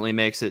definitely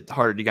makes it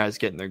harder to guys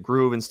get in their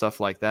groove and stuff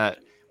like that.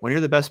 When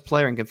you're the best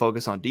player and can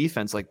focus on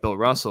defense like Bill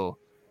Russell,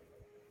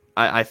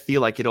 I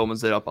feel like it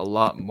opens it up a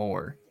lot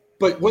more.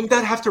 But wouldn't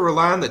that have to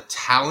rely on the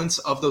talents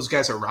of those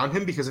guys around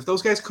him? Because if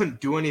those guys couldn't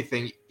do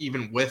anything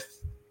even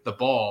with the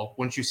ball,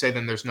 wouldn't you say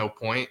then there's no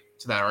point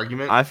to that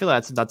argument? I feel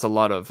that's a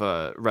lot of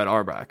Red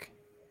Auerbach.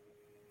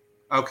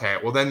 Okay,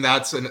 well then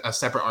that's a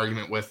separate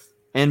argument with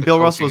And the Bill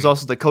Russell was coaching.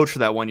 also the coach for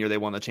that one year they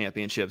won the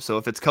championship. So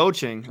if it's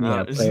coaching,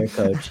 yeah, player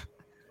coach.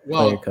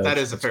 Well, player coach, that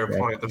is a that's fair correct.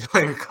 point. The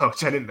player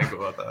coach. I didn't think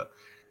about that.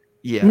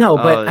 yeah. No,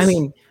 but I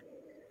mean,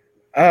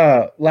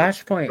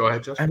 last point. Go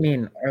ahead, Josh. I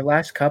mean, our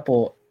last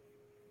couple,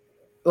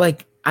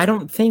 like, I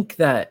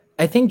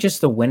think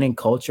just the winning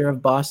culture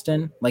of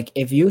Boston, like,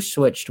 if you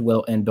switched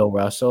Will and Bill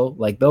Russell,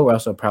 like, Bill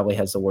Russell probably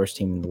has the worst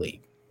team in the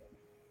league.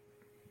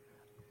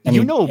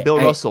 Bill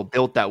Russell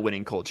built that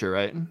winning culture,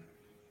 right?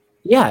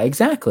 Yeah,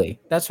 exactly.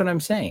 That's what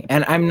I'm saying.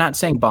 And I'm not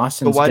saying But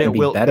Boston's why going to didn't be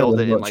Will better build with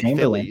it in Wilt like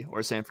Chamberlain Philly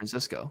or San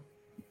Francisco?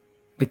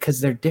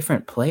 because they're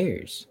different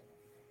players.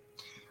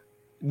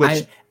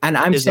 Which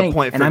I'm is saying, the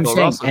point for and I'm Bill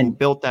saying, Russell, who and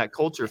built that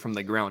culture from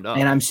the ground up.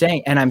 I'm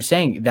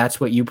saying that's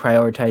what you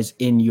prioritize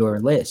in your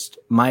list.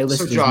 My list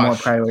So is more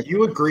Josh, priority.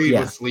 you agreed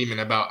Yeah. with Lehman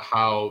about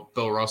how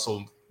Bill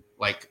Russell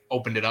like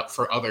opened it up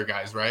for other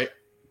guys, right?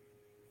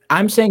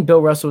 I'm saying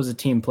Bill Russell was a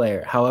team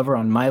player. However,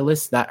 on my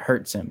list, that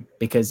hurts him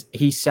because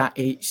he's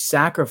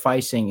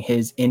sacrificing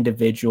his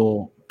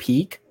individual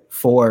peak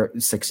for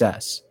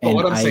success. But And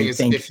what I'm I saying is,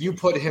 think, if you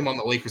put him on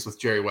the Lakers with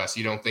Jerry West,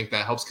 you don't think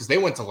that helps because they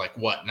went to like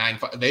what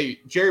 9-5.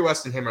 Jerry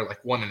West and him are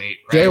like 1-8. Right?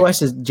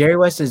 Jerry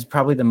West is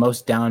probably the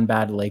most down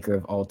bad Laker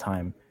of all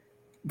time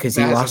because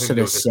he That has lost to nothing to do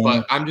the with this, same.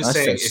 But I'm just lost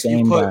to saying, the if same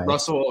you put guy.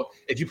 Russell,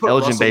 if you put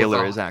Elgin Russell Baylor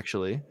with is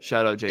actually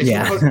shout out If you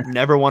Jason. put-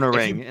 Never won a if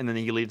ring, you- and then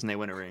he leaves and they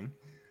win a ring.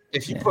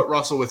 if you Yeah. put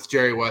Russell with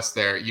Jerry West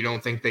there, you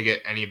don't think they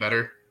get any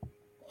better?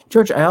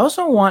 George, I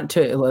also want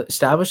to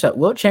establish that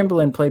Wilt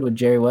Chamberlain played with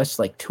Jerry West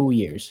like 2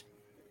 years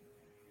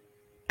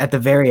at the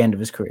very end of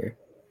his career.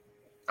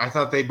 I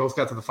thought they both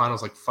got to the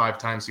finals like 5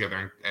 times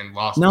together and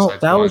lost. No,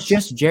 besides that was once.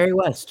 just Jerry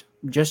West.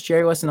 Just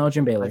Jerry West and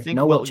Elgin Baylor. I think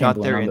No Wilt Wilt got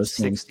Chamberlain there on in those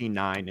teams.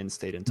 '69 and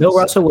stayed until Bill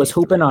Russell was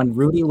 73. hooping on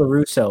Rudy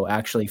LaRusso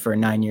actually for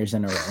 9 years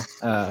in a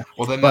row.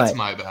 Well, then but- that's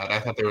my bad. I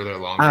thought they were there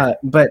longer.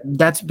 But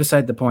that's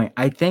beside the point.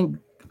 I think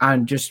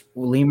on just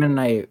Lehman and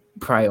I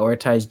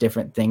prioritize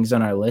different things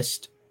on our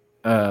list.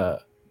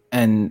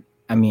 And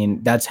I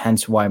mean, that's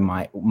hence why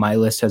my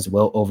list has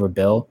Wilt over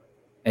Bill.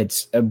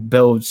 It's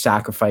Bill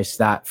sacrificed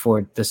that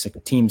for the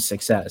team's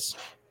success.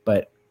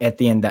 But at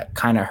the end, that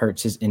kind of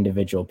hurts his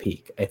individual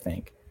peak, I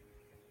think.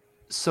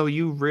 So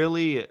you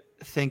really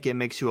think it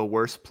makes you a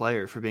worse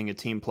player for being a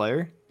team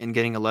player and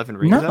getting 11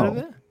 rings out of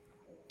No. it?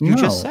 You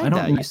just I said don't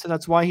that. You said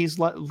that's why he's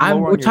lower we're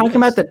on your talking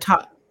about list. the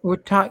top.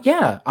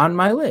 On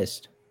my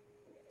list.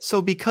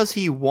 So because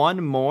he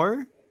won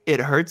more, it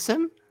hurts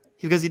him?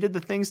 Because he did the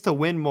things to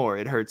win more,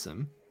 it hurts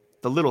him.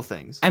 The little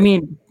things. I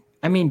mean,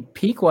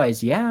 peak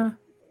wise, yeah.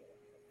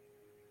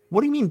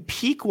 What do you mean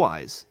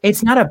peak-wise?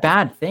 It's not a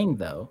bad thing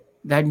though.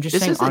 I'm just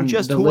This saying isn't on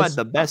just the who list,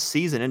 had the best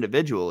season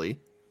individually.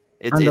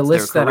 It's on the their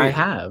list that I career.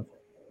 have.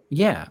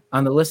 Yeah,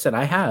 on the list that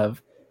I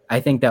have, I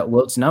think that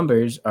Wilt's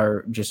numbers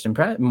are just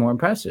more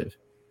impressive.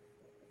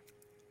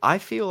 I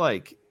feel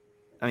like,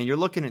 I mean, you're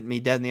looking at me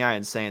dead in the eye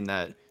and saying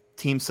that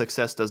team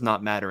success does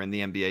not matter in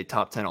the NBA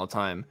top 10 all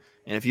time.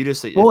 And if you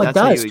just say, Well, if it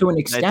that's how does you, to an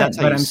if extent, that's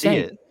how but you I'm see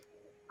saying it,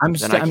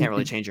 then I can't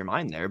really change your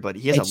mind there. But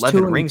he has it's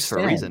 11 to an rings for a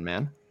extent. reason,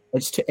 man.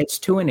 It's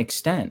to an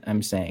extent.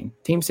 I'm saying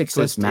team So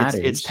success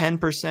matters. it's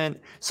 10%.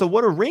 So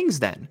what are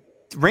rings then?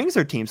 Rings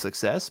are team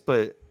success,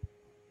 but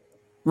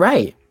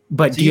right.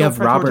 But so do you have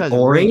Robert prioritize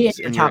Horry in rings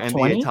your in your top NBA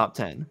 20? top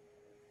 10?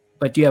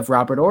 But do you have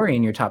Robert Horry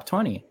in your top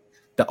 20?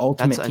 The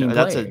ultimate team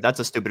player. That's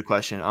a stupid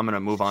question. I'm gonna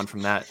move on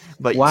from that.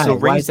 But Why? so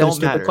Why rings is that a don't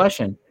stupid matter.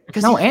 question?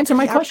 Because No, answer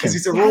my Because question.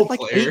 he's a He role had like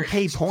player.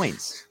 8K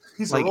points.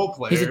 He's Like, a role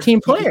player. He's a team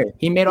player.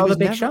 He made all was the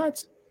big never-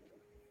 shots.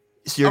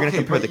 So you're going to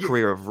Okay, compare but the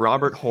career of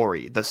Robert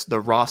Horry, the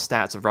raw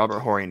stats of Robert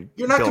Horry, and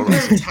You're not Bill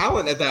comparing Russell.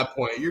 talent at that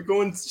point. You're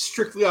going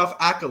strictly off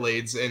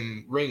accolades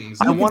and rings.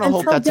 I want to then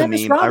hope throw that's a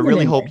Dennis meme. I Rodman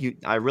really in hope there. you.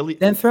 I really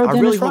Then throw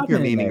really Dennis hope you're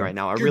Rodman in memeing there. right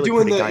now. I You're really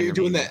doing pray to the God you're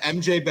doing memeing.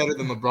 the MJ better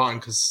than LeBron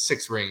because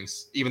 6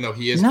 rings, even though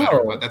he is No,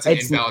 better. But that's an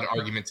it's- invalid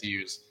argument to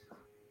use.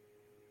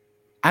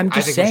 I'm I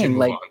just think we should saying, move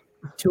like,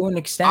 on. to an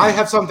extent. I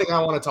have something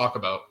I want to talk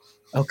about.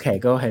 Okay,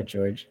 go ahead,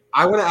 George.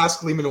 I want to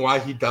ask Lehman why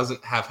he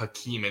doesn't have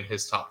Hakeem in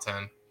his top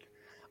 10.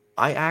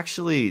 I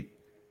actually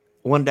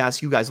wanted to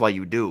ask you guys why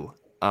you do.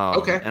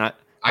 Okay. And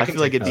I can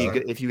feel like take it'd be this.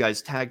 good if you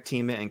guys tag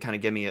team it and kind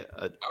of give me a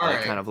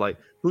right. kind of like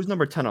who's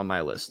number 10 on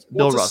my list.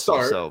 Well, Bill to Russell.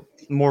 start- So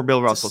more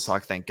Bill Russell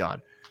talk, thank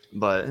God.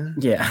 But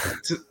Yeah.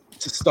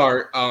 To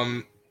start,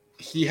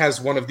 he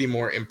has one of the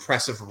more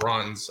impressive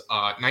runs.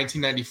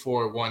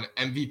 1994 won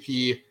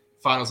MVP,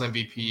 Finals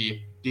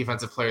MVP,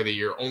 Defensive Player of the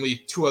Year. Only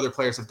 2 other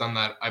players have done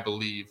that, I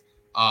believe.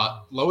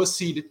 Lowest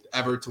seed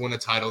ever to win a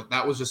title.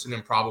 That was just an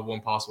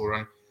impossible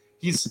run.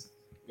 He's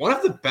one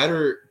of the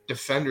better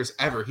defenders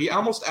ever. He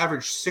almost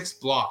averaged 6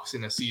 blocks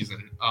in a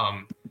season.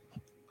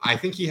 I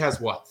think he has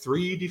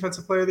 3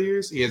 Defensive Player of the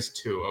Years? He has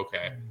 2.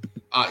 Okay.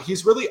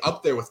 He's really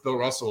up there with Bill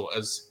Russell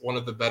as one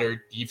of the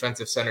better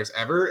defensive centers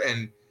ever.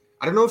 And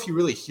I don't know if you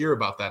really hear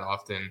about that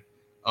often.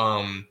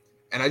 And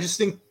I just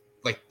think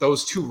like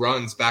those 2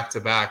 runs back to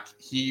back,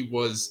 he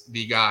was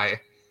the guy.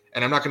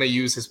 And I'm not going to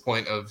use his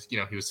point of,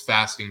 he was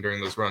fasting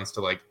during those runs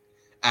to like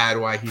add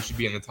why he should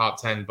be in the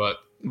top 10.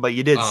 But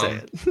you did say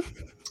it.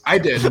 I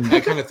did.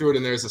 I kind of threw it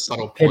in there as a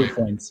subtle Pity point.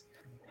 points.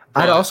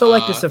 But, I'd also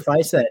like to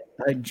suffice that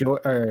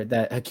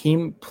that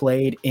Hakeem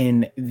played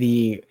in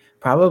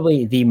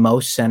probably the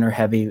most center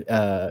heavy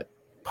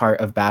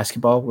part of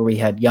basketball, where we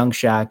had young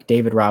Shaq,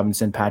 David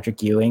Robinson,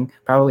 Patrick Ewing,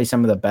 probably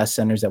some of the best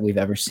centers that we've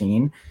ever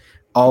seen,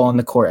 all on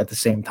the court at the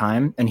same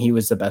time, and he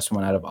was the best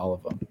one out of all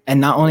of them.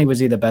 And not only was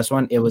he the best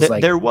one, it was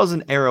There was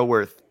an era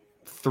where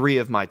 3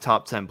 of my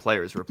top 10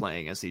 players were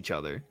playing against each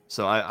other.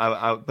 So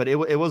but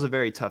it was a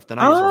very tough. The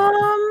 90s were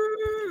hard.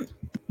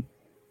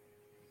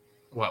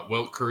 What,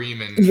 Wilt,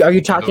 Kareem, and are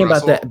you talking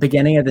about Russell? the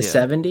beginning of the Yeah.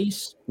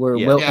 70s where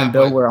Yeah. Wilt Yeah, and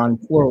Bill but were on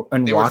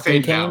They were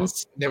walking fading out.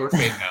 canes? They were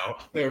fading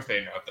out. They were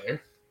fading out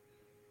there.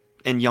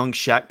 And young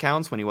Shaq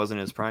counts when he wasn't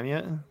in his prime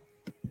yet.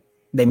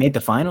 They made the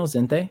finals,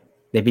 didn't they?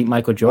 They beat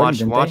Michael Jordan,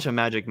 didn't Watch they? a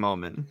magic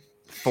moment.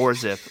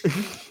 4-zip.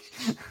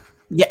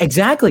 Yeah,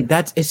 exactly.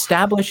 That's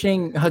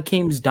establishing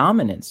Hakeem's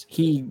dominance.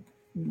 He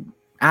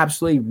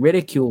absolutely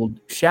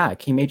ridiculed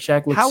Shaq. He made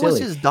Shaq look How silly. was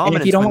his And if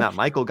dominance you don't when want- that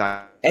Michael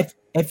guy?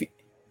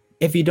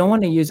 If you don't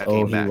want to use,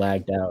 Came he back.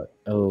 lagged out.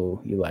 Oh,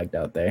 you lagged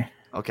out there.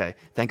 Okay,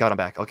 thank God I'm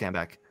back. Okay, I'm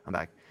back.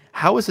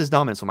 How was his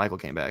dominance when Michael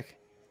came back?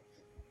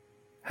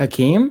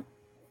 Hakeem?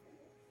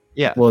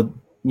 Yeah. Well,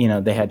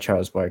 they had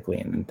Charles Barkley,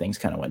 and then things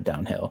kind of went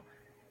downhill.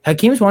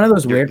 Hakeem's one of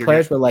those weird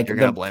players where, like, you're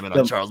gonna blame it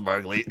on Charles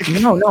Barkley.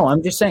 No,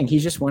 I'm just saying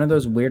he's just one of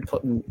those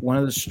one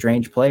of those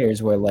strange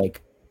players where,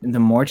 like, the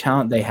more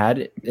talent they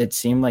had, it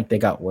seemed like they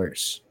got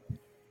worse.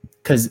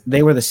 Because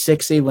they were the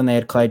 6th seed when they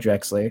had Clyde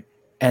Drexler,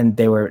 and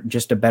they were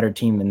just a better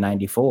team than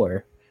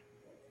 94.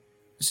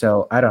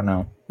 So I don't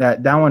know.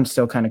 That one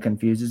still kind of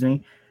confuses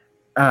me.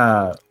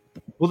 Well,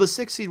 the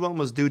 6 seed one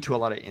was due to a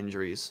lot of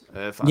injuries,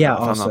 if I'm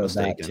also not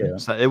that mistaken. too.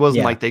 So it wasn't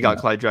Yeah, like they got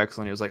yeah. Clyde Drexler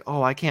and he was like,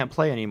 "Oh, I can't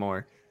play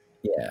anymore."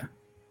 Yeah.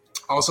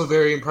 Also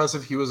very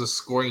impressive. He was a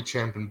scoring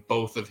champ in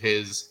both of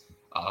his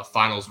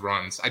finals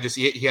runs.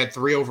 He had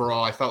 3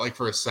 overall. I felt like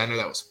for a center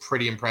that was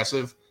pretty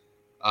impressive.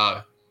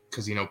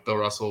 Because Bill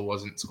Russell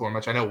wasn't scoring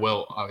much. I know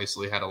Will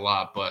obviously had a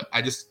lot, but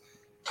I just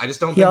don't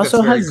think that's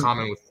also very has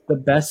common with The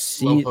best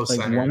season, post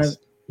like centers.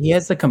 he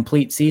has the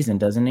complete season,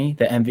 doesn't he?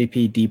 The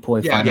MVP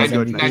Depoy yeah, Finals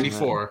George MVP.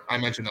 94. I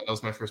mentioned that. That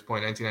was my first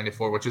point.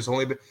 1994, which is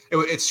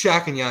it's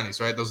Shaq and Giannis,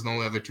 right? Those are the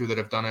only other 2 that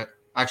have done it.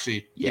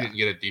 Actually, he Yeah. didn't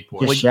get a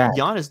depoy. Just Well, Shaq.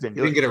 Giannis didn't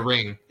He do didn't it. get a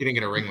ring. He didn't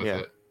get a ring with Yeah.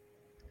 it.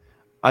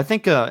 I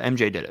think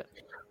MJ did it.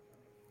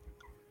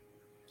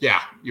 Yeah,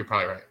 you're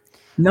probably right.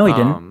 No, he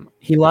didn't.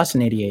 He lost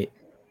in 88.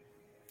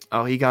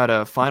 Oh, he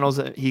got finals.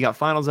 He got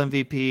finals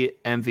MVP,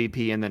 and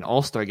then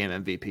All-Star Game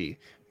MVP.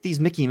 These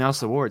Mickey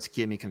Mouse awards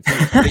get me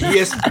confused.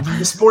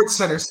 The Sports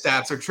Center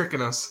stats are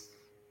tricking us.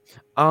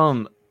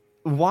 You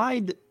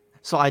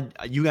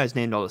guys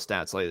named all the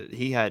stats. Like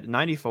he had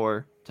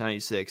 94 to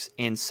 96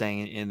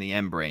 insane in the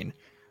M brain,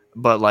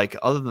 but like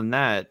other than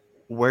that,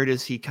 where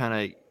does he kind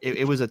of?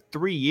 It was a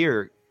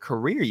 3-year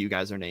career you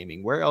guys are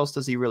naming. Where else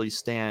does he really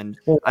stand?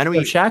 Well, I know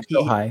Shaq's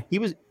so high. He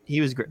was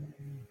great.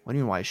 What do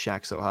you mean? Why is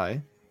Shaq so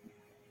high?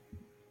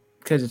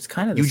 Because it's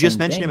kind of the you just same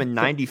mentioned thing. him in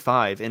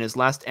 '95, and his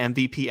last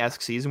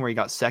MVP-esque season where he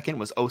got second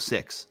was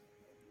 06.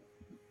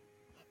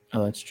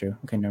 Oh, that's true.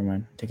 Okay, never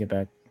mind. Take it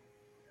back.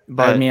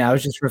 But I mean, I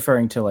was just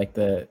referring to like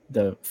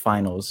the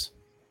finals,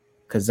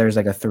 because there's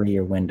like a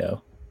 3-year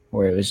window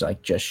where it was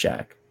like just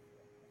Shaq.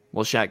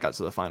 well, Shaq got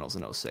to the finals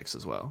in 06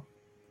 as well.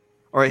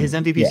 Or his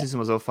MVP Yeah. season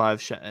was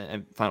 05,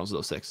 and finals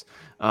was 06.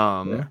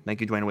 Yeah.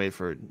 Thank you, Dwayne Wade,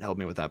 for helping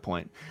me with that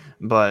point.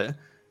 But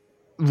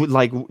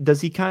like,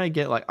 does he kind of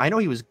get like? I know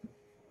he was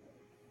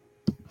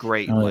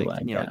great. Oh, Like,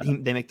 like, you know, yeah.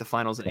 they make the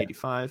finals in Yeah.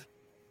 '85.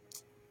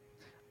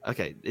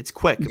 Okay, it's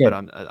quick, Good, but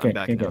I'm good,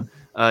 back good,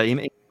 now. He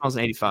made the finals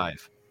in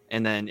 '85,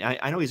 and then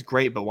I know he's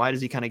great, but why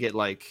does he kind of get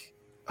like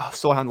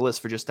so high on the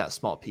list for just that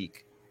small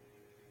peak?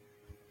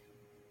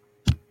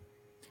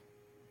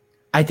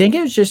 I think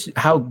it was just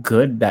how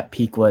good that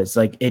peak was.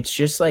 Like, it's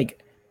just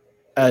like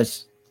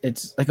it's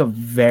like a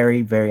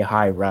very, very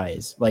high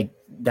rise. Like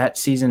that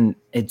season,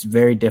 it's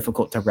very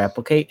difficult to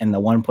replicate, and the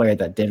one player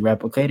that did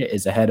replicate it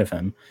is ahead of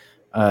him.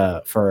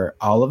 For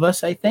all of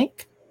us, I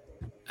think.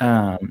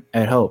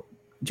 I'd hope.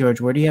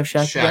 George, where do you have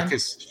Shaq?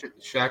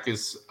 Shaq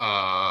is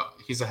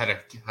he's ahead of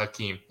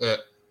Hakeem.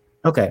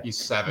 Okay, He's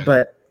 7.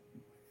 but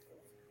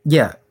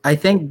yeah, I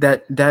think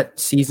that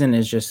season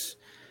is just.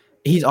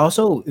 He's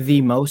also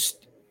the most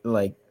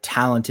like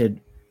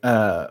talented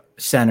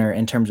center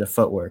in terms of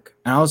footwork,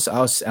 and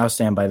I'll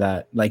stand by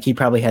that. Like, he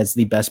probably has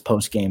the best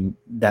post game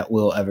that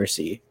we'll ever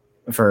see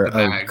for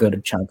a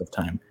good chunk of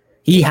time.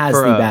 He has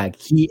the bag.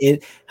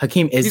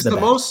 Hakeem is he's the bag.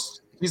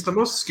 He's the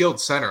most skilled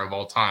center of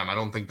all time. I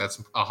don't think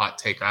that's a hot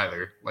take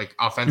either. Like,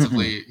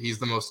 offensively, he's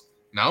the most.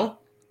 No,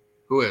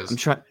 who is? I'm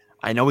trying.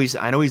 I know he's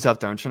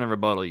up there. I'm trying to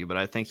rebuttal you, but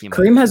I think he.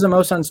 Kareem has the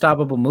most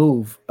unstoppable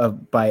move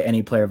by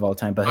any player of all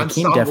time, but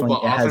Hakeem definitely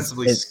has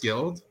offensively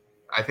skilled.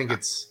 I think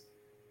it's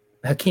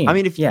Hakeem. I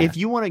mean, if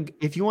you want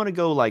to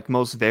go like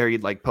most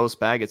varied, like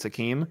post bag, it's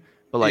Hakeem.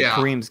 But like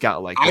Kareem's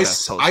got like the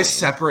best post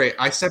game.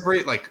 I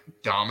separate like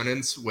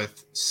dominance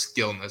with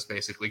skillness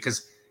basically,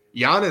 because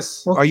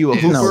Giannis. Are you a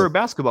hooper or a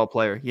basketball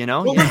player? You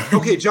know. Well,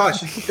 okay,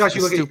 Josh.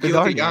 You look at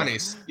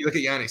Giannis. You look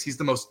at Giannis. He's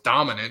the most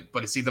dominant,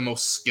 but is he the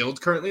most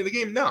skilled currently in the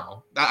game?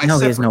 No. He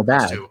has no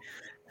bag.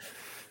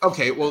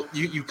 Okay, well,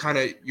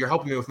 you're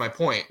helping me with my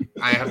point.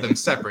 I have them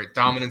separate,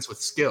 dominance with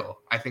skill.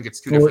 I think it's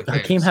two different things.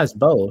 Hakeem has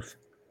both,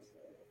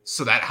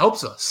 so that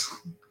helps us.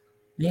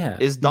 Yeah.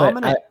 Is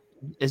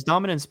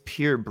dominance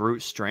pure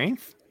brute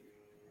strength?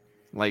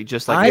 Like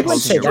just like I would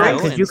say that,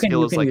 because you can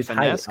like use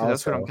finesse. height.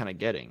 That's what I'm kind of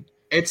getting.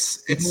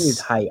 It's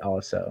use height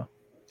also.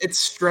 It's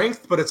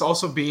strength, but it's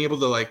also being able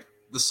to like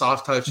the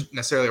soft touch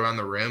necessarily around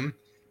the rim.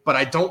 But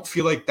I don't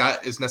feel like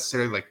that is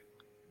necessarily like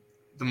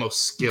the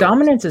most skilled.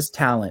 Dominance is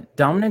talent.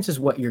 Dominance is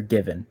what you're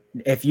given.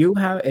 If you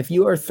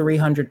are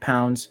 300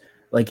 pounds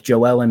like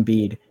Joel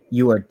Embiid,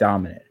 you are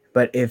dominant.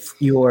 But if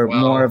you are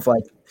more of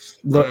like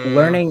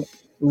learning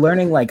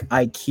like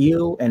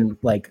IQ and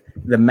like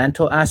the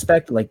mental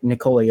aspect, like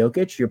Nikola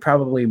Jokic, you're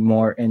probably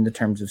more in the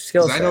terms of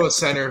skill set. I know a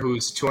center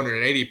who's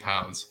 280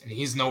 pounds, and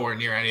he's nowhere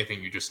near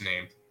anything you just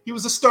named. He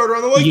was a starter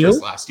on the Lakers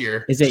last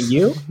year. Is it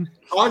you?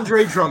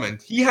 Andre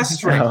Drummond. He has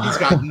strength. He's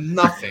got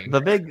nothing.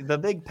 The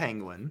big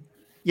penguin.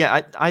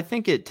 Yeah, I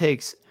think it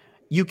takes.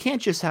 You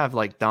can't just have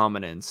like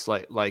dominance,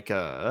 like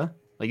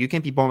you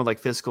can't be born with like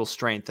physical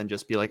strength and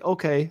just be like,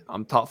 okay,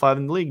 I'm top 5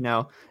 in the league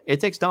now. It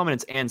takes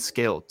dominance and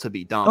skill to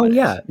be dominant. Oh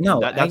yeah, no,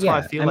 that's why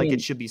I feel like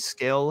it should be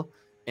skill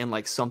and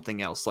like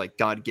something else, like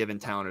God-given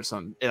talent or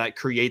something. It like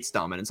creates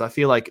dominance. I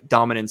feel like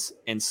dominance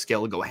and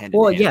skill go hand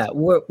in hand. Yeah.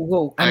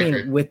 I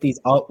mean,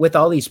 with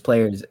all these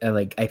players,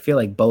 like I feel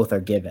like both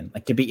are given.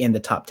 Like to be in the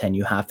top 10,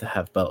 you have to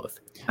have both.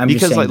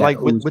 Because like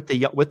with the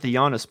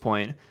Giannis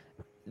point,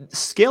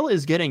 skill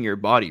is getting your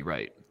body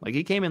right. Like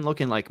he came in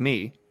looking like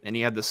me, and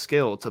he had the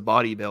skill to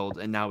body build,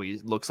 and now he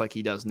looks like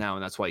he does now,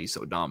 and that's why he's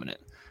so dominant.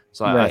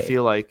 So I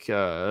feel like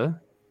I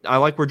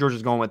like where George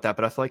is going with that,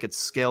 but I feel like it's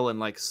skill and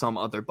like some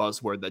other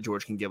buzzword that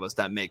George can give us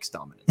that makes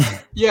dominance.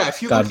 Yeah,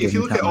 if you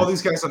look at all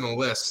these guys on the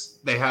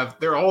list,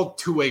 they're all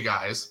two-way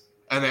guys,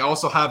 and they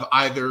also have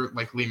either,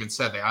 like Lehman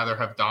said, they either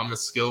have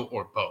dominance, skill,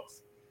 or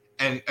both.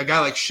 And a guy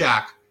like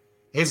Shaq,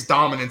 his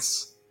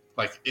dominance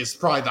like is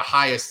probably the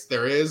highest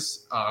there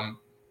is.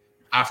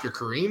 After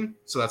Kareem,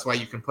 so that's why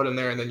you can put him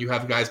there, and then you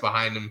have guys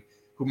behind him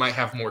who might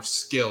have more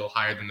skill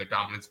higher than the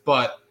dominance.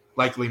 But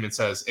like Lehman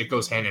says, it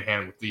goes hand in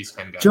hand with these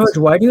 10 guys. George,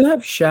 why do you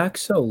have Shaq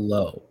so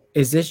low?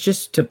 Is this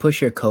just to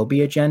push your Kobe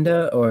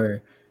agenda,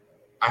 or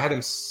I had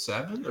him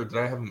 7, or did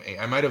I have him 8?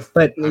 I might have.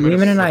 But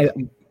Lehman and I,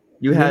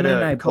 you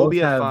had Kobe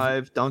at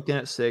 5, Duncan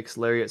at 6,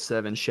 Larry at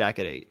 7, Shaq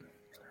at 8.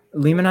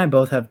 Lehman and I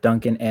both have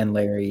Duncan and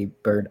Larry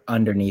Bird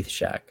underneath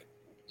Shaq.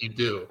 You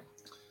do.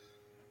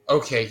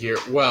 Okay, here.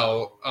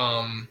 Well,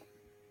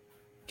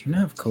 do you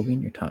not have Kobe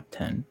in your top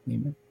 10,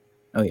 Lehman?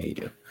 Oh yeah, you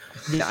do.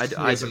 Yeah,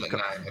 I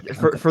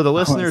for the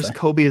listeners,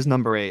 Kobe is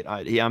number 8.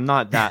 I'm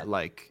not that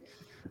like,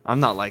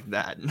 I'm not like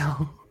that.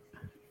 No.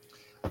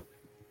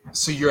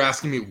 So you're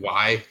asking me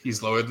why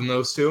he's lower than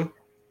those two?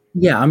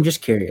 Yeah, I'm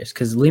just curious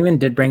because Lehman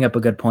did bring up a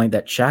good point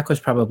that Shaq was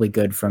probably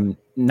good from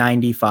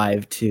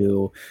 95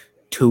 to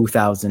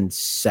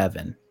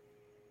 2007.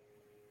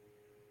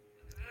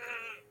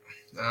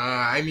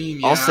 I mean,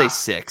 yeah. I'll say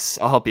 6.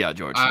 I'll help you out,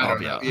 George. I I'll help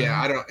don't you know. out.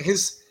 Yeah, I don't.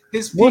 His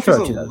We'll peak is throw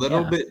a it to them,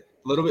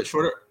 little bit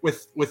shorter.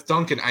 With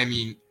Duncan, I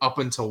mean, up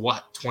until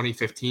what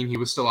 2015, he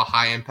was still a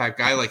high impact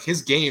guy. Like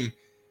his game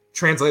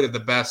translated the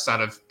best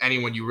out of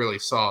anyone you really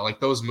saw. Like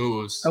those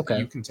moves, Okay.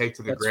 you can take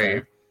to the That's grave.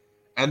 fair.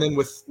 And then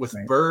with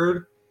Right.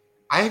 Bird,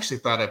 I actually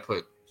thought I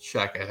put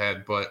Shaq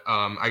ahead, but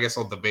I guess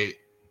I'll debate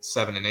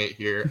 7 and 8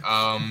 here.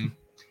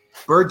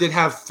 Bird did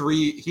have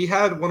 3. He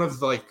had one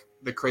of like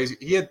the crazy.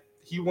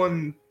 He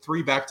won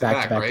 3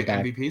 back-to-back, right?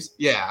 Back-to-back. MVPs.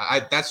 Yeah,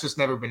 that's just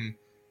never been.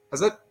 Has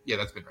that? Yeah,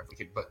 that's been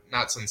replicated, but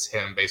not since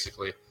him,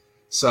 basically.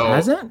 So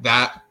Has it?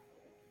 that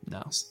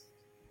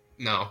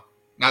No.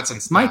 not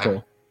since Michael.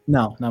 that.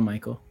 No, not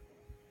Michael.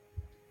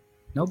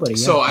 Nobody.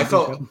 So yeah, I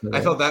felt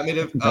that. that made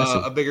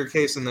Impressive. a bigger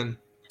case, and then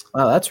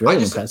Wow, that's really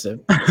just-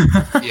 impressive.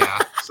 yeah.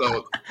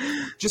 So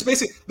just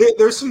basically,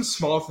 there's some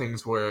small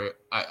things where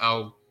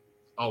I'll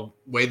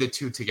weigh the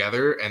two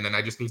together, and then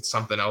I just need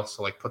something else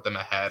to like put them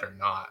ahead or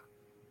not.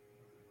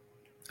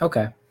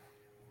 Okay.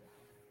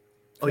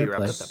 Oh, Fair you're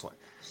up play. at that point.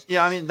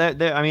 Yeah, I mean,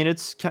 I mean,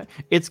 it's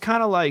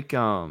kind of like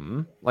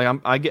I'm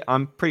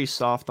pretty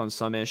soft on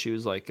some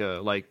issues, like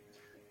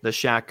the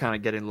Shaq kind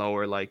of getting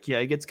lower. Like, yeah,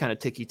 it gets kind of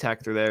ticky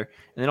tack through there.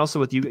 And then also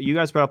with you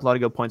guys brought up a lot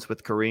of good points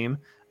with Kareem.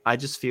 I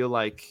just feel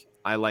like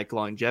I like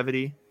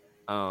longevity,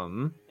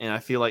 and I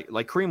feel like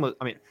Kareem was.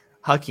 I mean,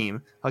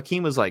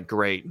 Hakeem was like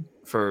great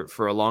for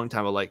a long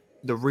time, but like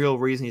the real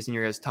reason he's in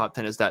your guys' top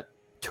 10 is that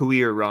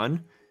 2-year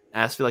run.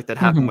 And I just feel like that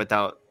happened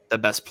without the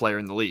best player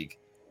in the league.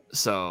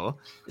 So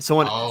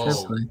someone,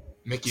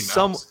 Mickey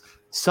Mouse.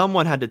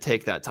 someone had to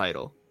take that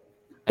title.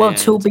 Well, And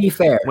to be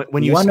fair,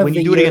 when you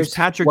do it against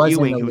Patrick was in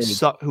Ewing,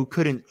 the who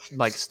couldn't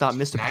like stop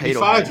Mr. Potato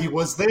 95, Head he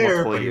was there,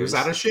 multiple but he was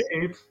years. out of shape.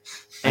 And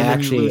then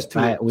Actually, you lose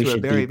to we a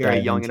should very, deep very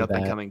dive young into and up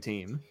and that. coming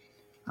team.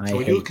 I Can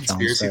we do a hate John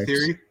conspiracy Starks.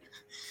 theory?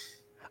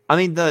 I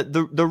mean,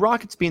 the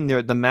Rockets being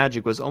there, the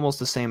Magic was almost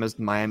the same as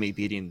Miami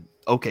beating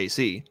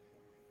OKC.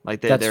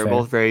 Like That's they're fair.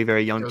 both very,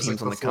 very young It was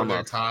teams like on the before come their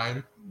up.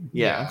 time.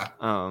 Yeah.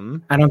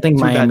 I don't think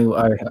Too bad- Miami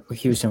or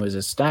Houston was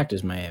as stacked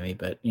as Miami,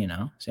 but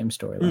same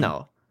storyline.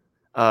 No.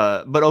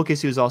 But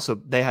OKC was also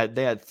they had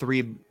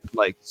 3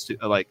 like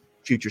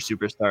future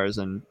superstars,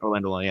 and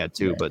Orlando only had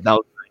 2. Right. But that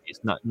was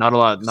not a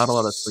lot of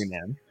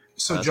 3-man.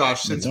 So,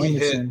 Josh, since we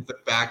Anderson. hit the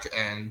back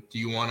end, do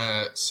you want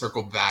to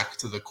circle back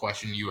to the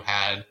question you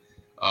had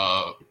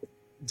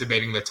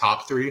debating the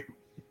top 3?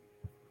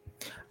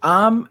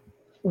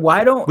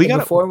 Why don't We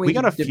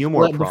got a few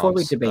more before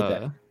we prompts, debate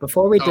that?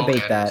 Before we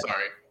debate that,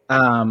 Sorry.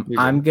 You're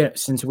I'm gonna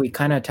since we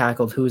kind of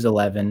tackled who's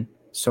 11,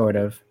 sort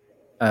of.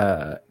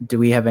 Do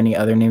we have any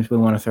other names we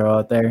want to throw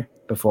out there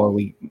before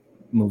we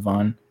move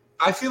on?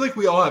 I feel like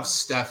we all have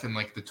Steph in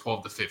like the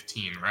 12 to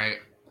 15, right?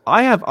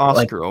 I have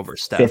Oscar over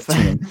Steph.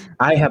 15.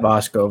 I have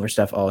Oscar over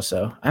Steph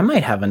also. I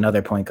might have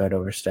another point guard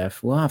over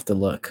Steph. We'll have to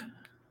look.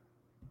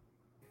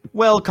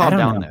 Well, calm I don't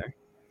down know. there.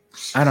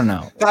 I don't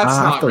know. That's I'll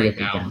have not to right look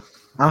now. again.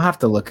 I'll have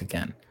to look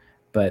again.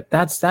 But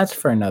that's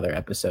for another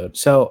episode.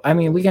 So I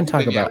mean, we can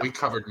talk But yeah, about. we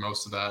covered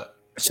most of that.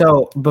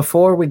 So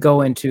before we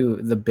go into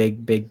the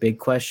big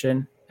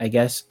question, I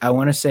guess I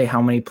want to say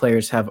how many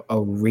players have a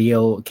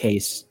real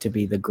case to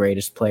be the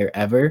greatest player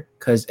ever.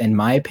 Because in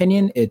my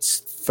opinion, it's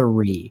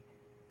 3.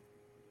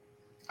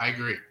 I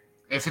agree.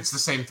 If it's the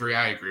same 3,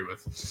 I agree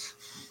with.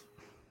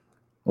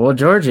 Well,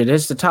 George, it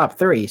is the top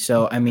 3.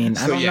 So I mean,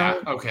 I So don't yeah,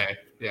 know. okay,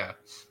 yeah.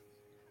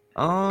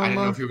 I didn't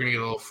know Um, if you were gonna get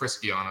a little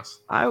frisky on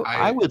us.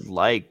 I would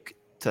like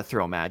to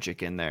throw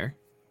Magic in there.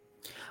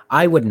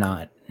 I would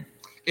not.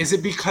 Is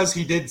it because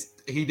he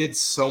did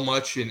so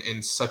much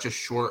in such a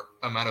short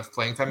amount of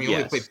playing time? He only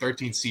Yes. played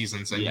 13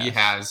 seasons, and he Yes.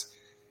 has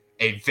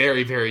a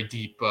very, very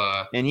deep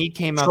And he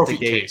came out trophy the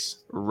gate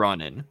case.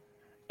 running,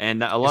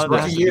 and a lot of that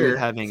rookie has to do year, with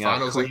having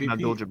Finals Kareem MVP.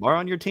 Abdul-Jabbar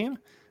on your team,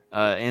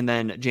 and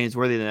then James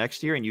Worthy the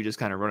next year, and you just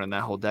kind of running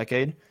that whole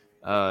decade.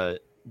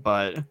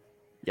 But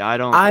yeah,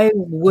 I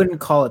wouldn't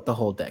call it the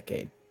whole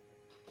decade.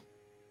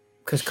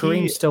 Because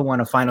Kareem He- still won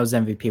a Finals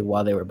MVP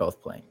while they were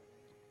both playing.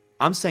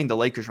 I'm saying the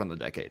Lakers run the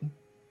decade.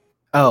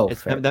 Oh,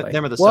 It's fair them- play.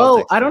 them are the well,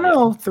 Celtics, I don't yeah.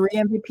 know. 3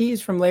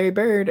 MVPs from Larry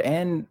Bird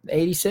and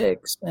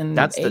 86 and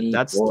That's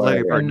 84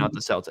 Larry Bird, and- not the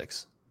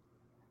Celtics.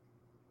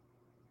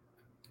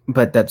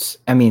 But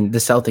I mean, the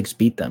Celtics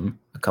beat them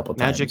a couple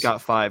times. Magic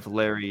got 5,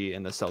 Larry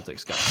and the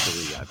Celtics got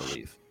 3, I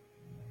believe.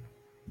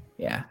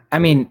 Yeah, I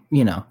mean,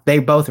 they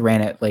both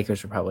ran it.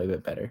 Lakers were probably a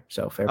bit better.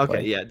 So fair Okay,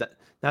 play. yeah,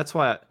 that's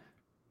why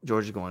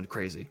George is going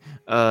crazy.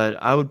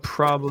 I would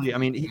probably. I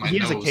mean, My he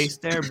has a nose. case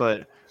there,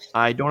 but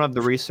I don't have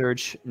the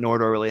research, nor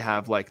do I really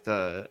have like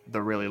the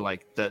really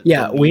like the.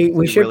 Yeah, the we league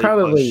to should really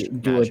probably push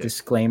do a Magic.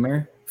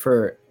 disclaimer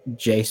for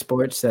J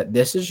Sports that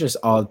this is just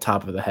all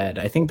top of the head.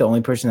 I think the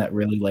only person that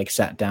really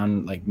sat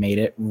down and made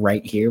it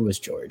right here was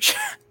George.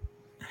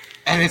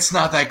 And it's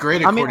not that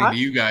great according to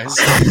you guys.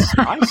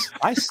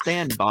 I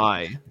stand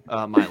by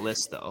my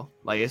list though.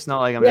 Like it's not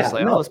like I'm just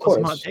like, let's put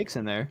some hot takes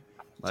in there.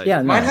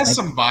 Like, mine has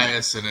some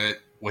bias in it,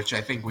 which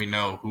I think we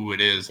know who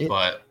it is,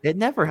 but it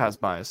never has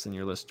bias in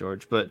your list,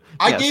 George. But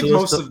I gave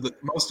most of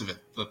it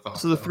the thought.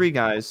 So the three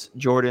guys,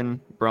 Jordan,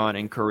 Bron,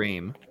 and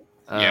Kareem.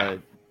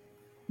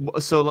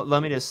 So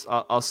let me just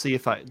I'll see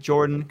if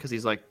Jordan, because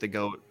he's like the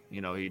GOAT,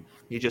 you know, he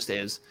just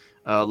is.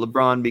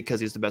 LeBron because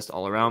he's the best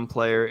all-around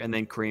player, and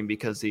then Kareem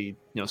because he, you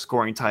know,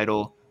 scoring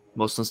title,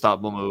 most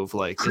unstoppable move.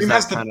 Like Kareem is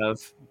that kind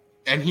of,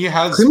 and he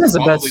has Kareem has the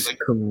best, like,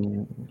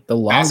 the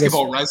longest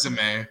basketball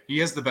resume. He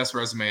has the best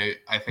resume,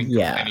 I think, of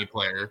any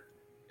player.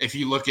 If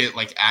you look at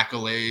like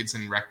accolades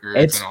and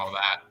records and all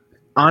that.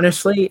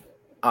 Honestly,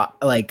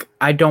 like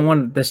I don't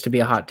want this to be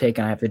a hot take,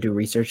 and I have to do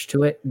research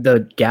to it.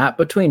 The gap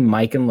between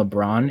Mike and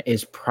LeBron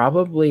is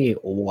probably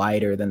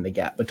wider than the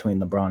gap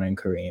between LeBron and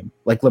Kareem.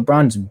 Like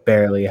LeBron's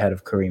barely ahead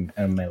of Kareem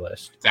on my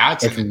list.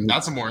 That's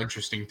a more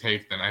interesting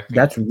take than I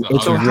think.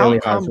 So really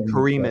how come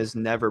Kareem is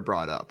never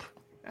brought up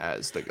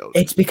as the GOAT?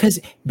 It's because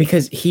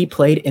he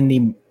played when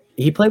the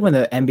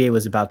NBA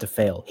was about to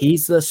fail.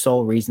 He's the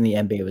sole reason the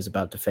NBA was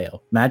about to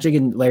fail. Magic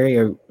and Larry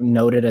are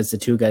noted as the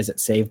two guys that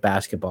saved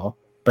basketball.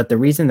 But the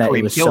reason that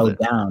it was so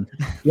down,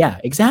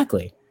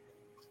 exactly.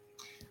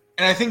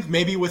 And I think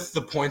maybe with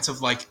the points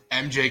of like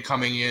MJ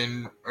coming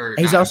in, or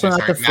he's also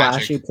not the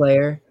flashy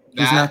player.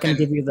 He's not going to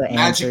give you the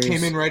answers. Magic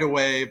came in right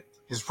away.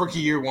 His rookie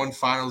year won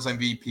Finals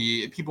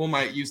MVP. People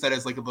might use that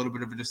as like a little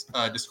bit of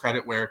a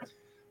discredit, where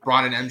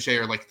Bron and MJ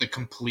are like the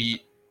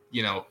complete,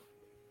 you know,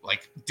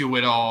 like do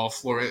it all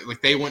floor.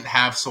 Like they wouldn't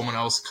have someone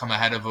else come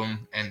ahead of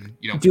them, and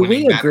you know. Do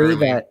we agree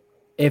that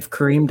if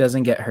Kareem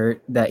doesn't get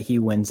hurt, that he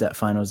wins that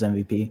Finals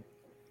MVP?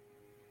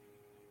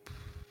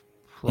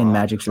 In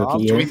Magic's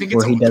rookie year, do we think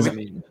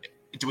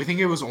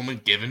it was only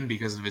given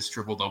because of his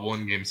triple-double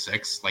in Game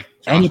 6? Like,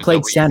 and he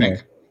played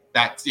center.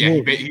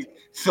 He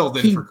filled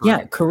in for Kareem.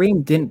 Yeah,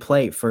 Kareem didn't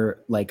play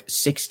for like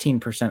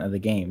 16% of the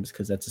games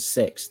because that's a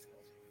sixth.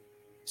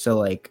 So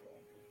like,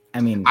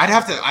 I mean, I'd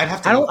have to.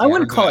 I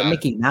wouldn't call it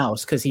Mickey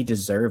Mouse because he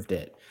deserved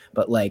it,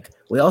 but like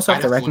we also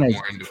have to recognize.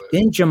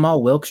 Didn't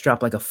Jamal Wilkes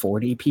drop like a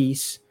 40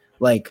 piece?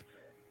 Like,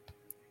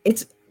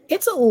 it's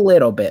a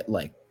little bit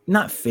like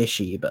not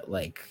fishy, but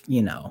like,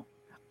 you know.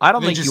 I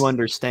don't think you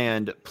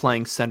understand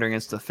playing center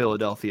against the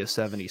Philadelphia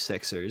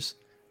 76ers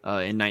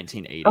in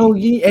 1980. Oh,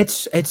 yeah,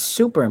 it's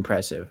super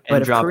impressive.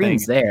 But if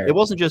Kareem's there, it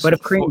wasn't just. But if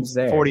Kareem's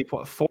there,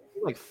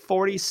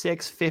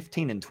 46,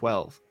 15, and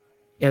 12.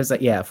 It was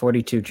like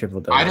 42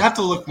 triple double. I'd have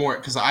to look more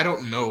because I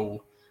don't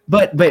know.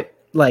 But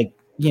like,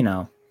 you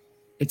know,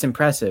 it's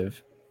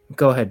impressive.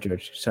 Go ahead,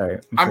 George. Sorry,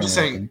 I'm just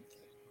saying.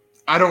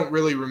 I don't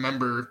really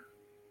remember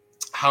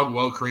how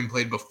well Kareem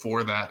played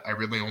before that. I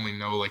really only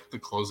know like the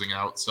closing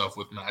out stuff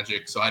with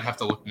Magic, so I'd have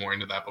to look more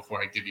into that before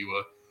I give you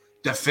a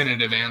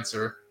definitive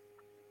answer.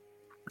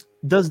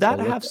 Does that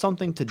have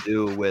something to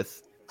do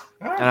with?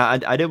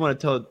 And I did want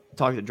to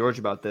talk to George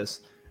about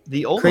this.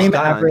 The oldest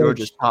guy on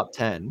George's top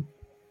 10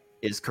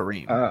 is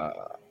Kareem.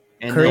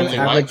 And the only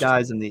average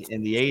guys in the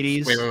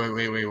 80s.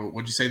 Wait.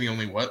 Would you say the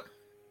only what?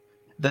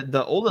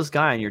 The oldest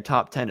guy in your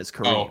top 10 is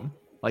Kareem.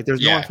 Like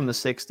there's no one from the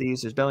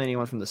 60s. There's barely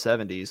anyone from the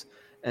 70s.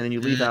 And then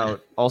you leave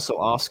out also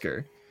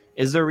Oscar.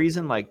 Is there a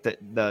reason like that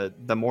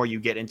the more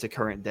you get into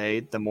current day,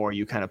 the more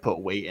you kind of put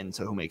weight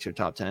into who makes your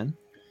top 10?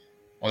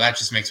 Well, that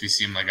just makes me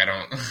seem like I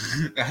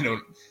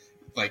don't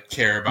like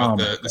care about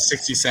the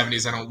 60s,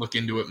 70s. I don't look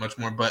into it much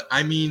more. But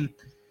I mean,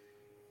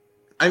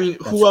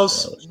 who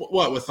else?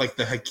 What with like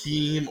the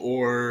Hakeem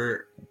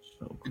or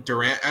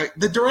Durant?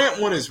 The Durant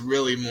one is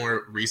really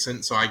more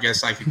recent, so I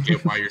guess I could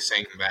get why you're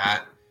saying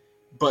that.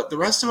 But the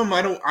rest of them,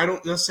 I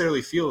don't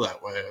necessarily feel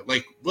that way.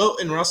 Like Wilt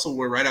and Russell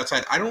were right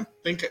outside. I don't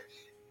think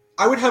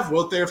I would have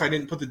Wilt there if I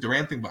didn't put the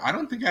Durant thing, but I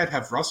don't think I'd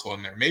have Russell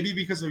in there. Maybe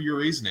because of your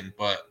reasoning,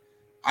 but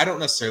I don't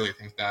necessarily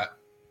think that.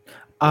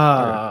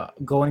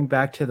 Going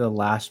back to the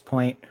last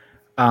point,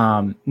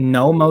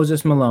 no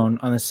Moses Malone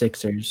on the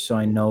Sixers, so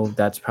I know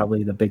that's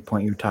probably the big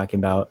point you're talking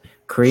about.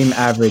 Kareem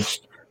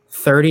averaged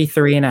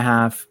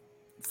 33.5,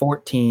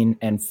 14,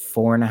 and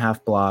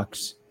 4.5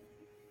 blocks.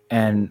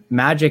 And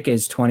Magic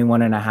is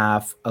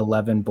 21.5,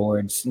 11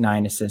 boards,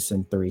 9 assists,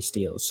 and 3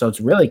 steals. So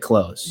it's really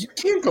close. You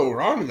can't go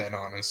wrong then,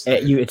 honestly.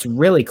 It's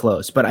really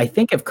close. But I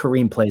think if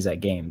Kareem plays that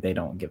game, they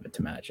don't give it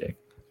to Magic.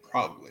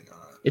 Probably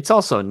not. It's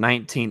also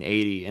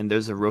 1980, and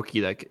there's a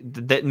rookie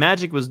that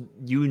Magic was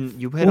you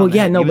hit on.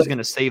 He was going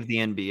to save the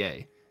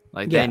NBA.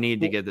 Like they need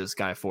to get this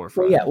guy 4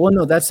 for. Well,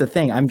 no, that's the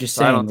thing. I'm just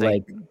saying,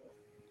 like,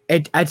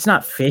 it's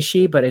not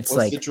fishy, but it's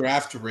like the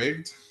draft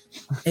rigged.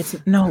 It's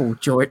no,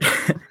 George.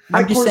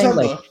 I'm just saying,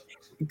 like,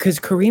 because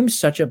Kareem's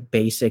such a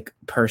basic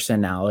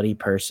personality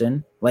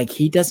person. Like,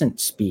 he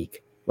doesn't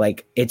speak.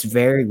 Like, it's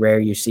very rare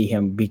you see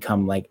him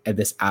become like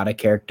this out of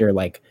character,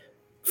 like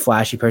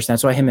flashy person.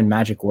 That's why him and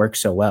Magic work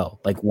so well.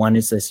 Like, one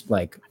is this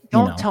like.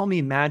 Don't tell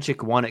me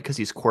Magic won it because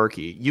he's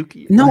quirky.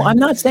 No, I'm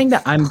not saying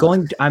that.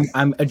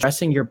 I'm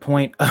addressing your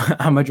point.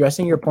 I'm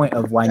addressing your point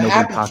of why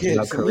nobody talks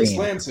about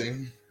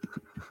Kareem.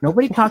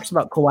 Nobody talks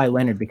about Kawhi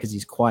Leonard because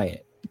he's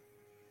quiet.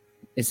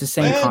 It's the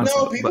same concept.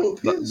 No, people,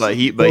 but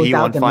he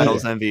without won the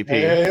Finals media.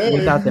 MVP.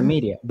 Without the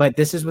media. But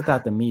this is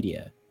without the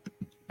media.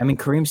 I mean,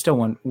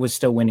 Kareem was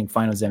still winning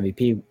Finals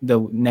MVP.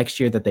 The next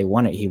year that they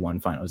won it, he won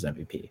Finals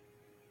MVP.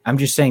 I'm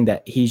just saying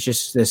that he's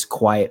just this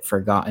quiet,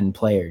 forgotten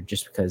player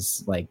just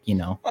because, like, you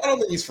know. I don't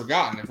think he's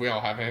forgotten if we all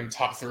have him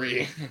top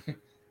 3.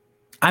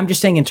 I'm just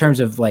saying in terms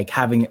of, like,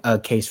 having a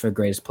case for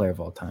greatest player of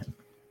all time.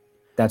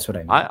 That's what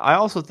I mean. I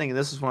also think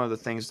this is one of the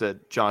things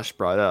that Josh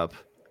brought up.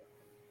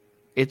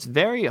 It's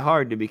very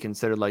hard to be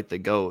considered like the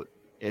GOAT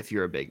if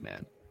you're a big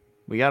man.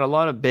 We got a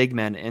lot of big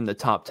men in the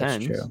top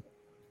 10s, true.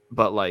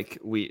 but like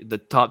the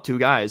top 2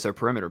 guys are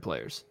perimeter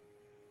players.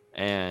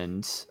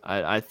 And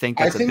I think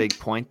that's a big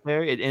point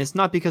there. And it's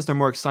not because they're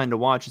more exciting to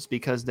watch. It's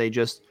because they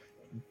just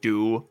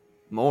do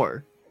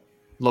more.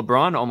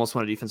 LeBron almost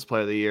won a Defensive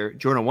Player of the Year.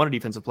 Jordan won a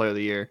Defensive Player of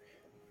the Year.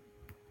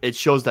 It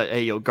shows that,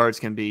 hey, guards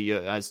can be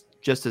as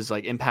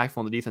like impactful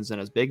in the defense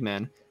and as big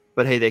men.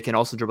 But hey, they can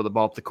also dribble the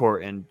ball up the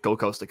court and go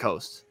coast to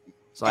coast.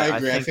 So I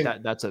think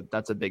that's a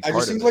big part. I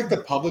just think like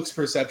the public's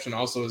perception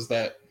also is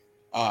that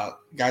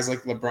guys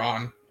like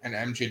LeBron and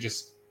MJ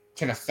just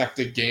can affect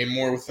the game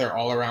more with their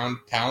all-around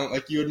talent,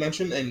 like you had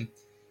mentioned. And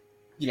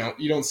you know,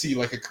 you don't see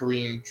like a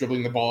Kareem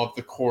dribbling the ball up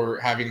the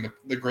court, having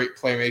the great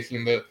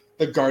playmaking,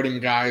 the guarding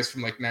guys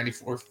from like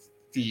 94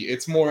 feet.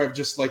 It's more of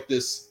just like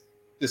this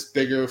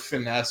bigger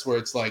finesse where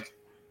it's like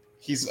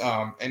he's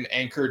an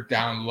anchor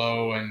down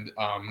low and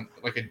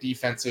like a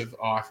defensive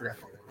offer.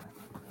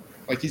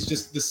 Like he's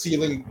just, the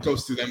ceiling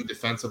goes through them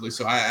defensively.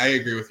 So I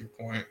agree with your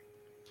point.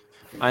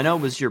 I know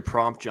it was your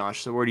prompt,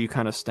 Josh. So where do you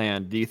kind of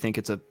stand? Do you think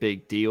it's a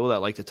big deal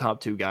that like the top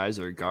 2 guys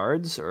are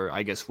guards, or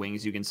I guess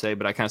wings you can say,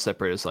 but I kind of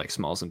separate it as like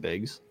smalls and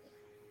bigs?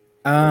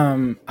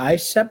 I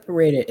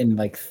separate it in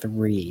like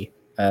 3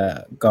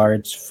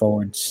 guards,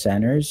 forwards,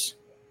 centers.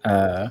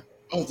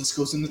 This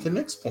goes into the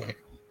next point.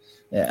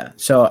 Yeah.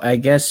 So I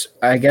guess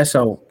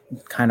I'll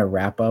kind of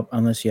wrap up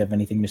unless you have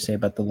anything to say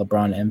about the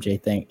LeBron MJ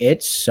thing.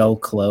 It's so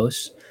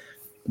close,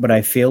 but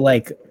I feel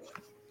like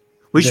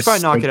we should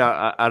probably knock it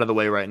out of the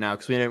way right now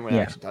because we didn't really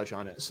actually touch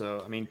on it.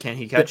 So, I mean, can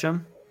he catch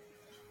him?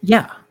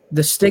 Yeah.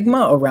 The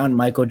stigma around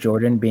Michael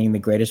Jordan being the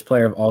greatest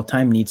player of all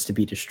time needs to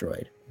be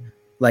destroyed.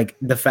 Like,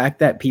 the fact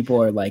that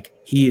people are like,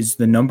 he is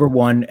the number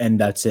 1 and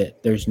that's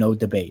it. There's no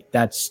debate.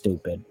 That's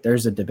stupid.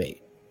 There's a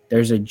debate.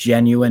 There's a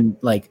genuine,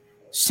 like,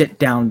 sit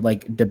down,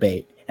 like,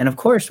 debate. And, of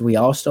course, we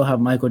all still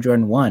have Michael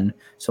Jordan 1.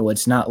 So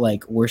it's not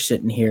like we're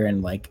sitting here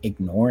and, like,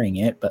 ignoring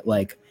it. But,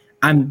 like,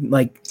 I'm,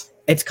 like...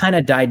 It's kind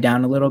of died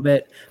down a little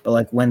bit, but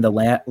like when the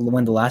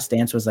Last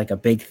Dance was like a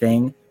big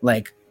thing,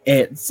 like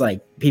it's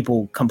like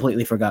people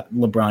completely forgot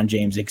LeBron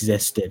James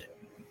existed.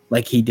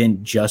 Like he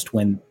didn't just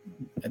win;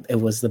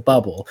 it was the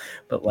bubble.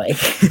 But like,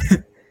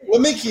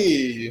 well,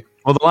 The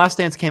Last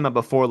Dance came out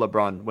before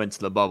LeBron went to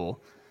the bubble,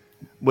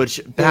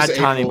 which bad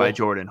timing by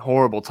Jordan,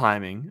 horrible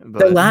timing.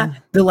 But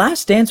the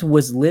Last Dance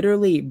was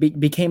literally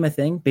became a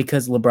thing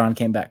because LeBron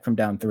came back from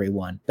down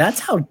 3-1. That's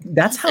how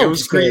it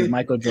was great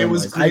Michael Jordan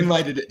was.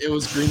 It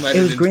was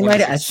greenlighted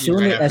as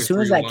soon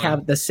as that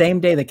Cavs, the same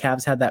day the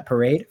Cavs had that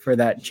parade for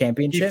that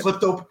championship. He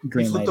flipped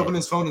open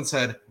his phone and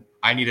said,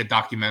 "I need a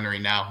documentary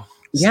now."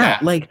 Yeah,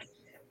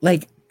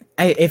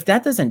 if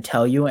that doesn't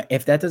tell you,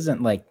 if that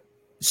doesn't like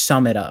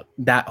sum it up,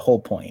 that whole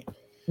point.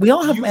 We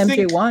all have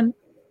MJ1.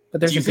 But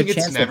there's a good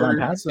chance LeBron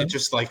passes him. It's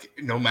just like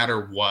no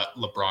matter what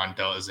LeBron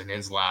does in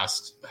his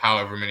last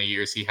however many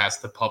years he has,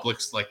 the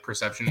public's like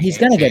perception. He's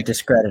gonna get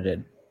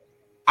discredited.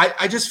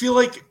 I just feel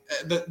like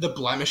the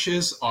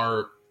blemishes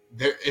are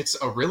there. It's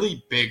a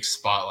really big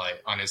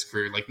spotlight on his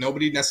career. Like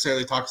nobody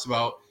necessarily talks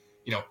about,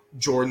 you know,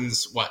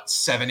 Jordan's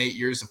 7-8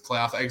 years of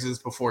playoff exits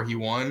before he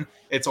won.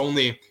 It's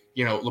only,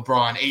 you know,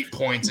 LeBron 8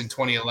 points in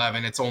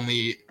 2011. It's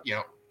only, you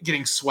know,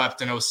 getting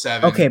swept in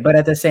 2007. Okay, but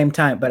at the same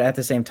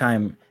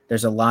time,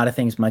 there's a lot of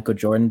things Michael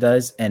Jordan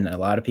does, and a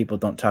lot of people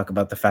don't talk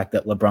about the fact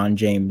that LeBron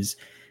James,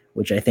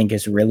 which I think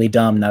is really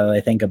dumb now that I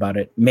think about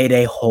it, made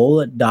a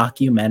whole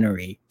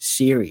documentary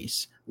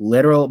series,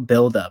 literal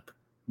build-up,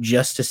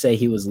 just to say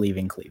he was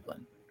leaving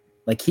Cleveland.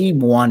 Like, he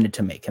wanted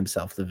to make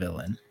himself the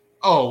villain.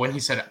 Oh, when he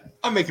said,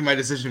 "I'm making my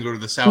decision to go to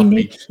the South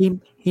Beach."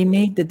 He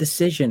made the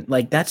decision.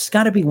 Like, that's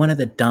got to be one of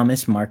the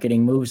dumbest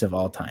marketing moves of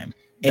all time.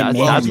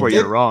 That's where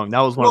you're wrong. That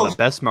was one of the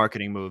best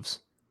marketing moves.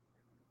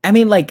 I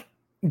mean, like,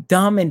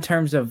 dumb in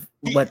terms of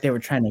what they were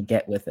trying to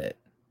get with it.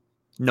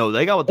 No,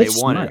 they got what they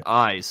wanted.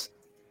 Eyes.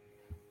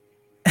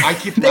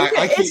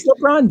 It's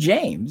LeBron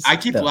James. I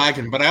keep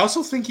lagging, but I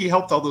also think he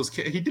helped all those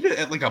kids. He did it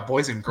at like a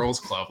boys and girls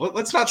club.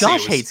 Let's not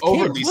Josh say it was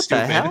overly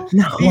stupid.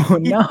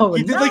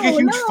 He did like a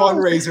huge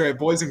fundraiser at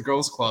Boys and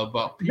Girls Club,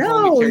 but people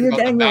only cared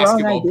about the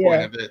basketball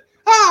point of it.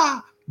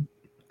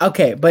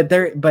 Okay,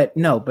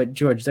 but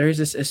George, there is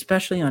this,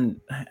 especially on,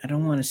 I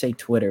don't want to say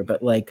Twitter,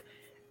 but like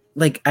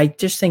I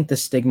just think the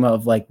stigma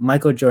of like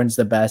Michael Jordan's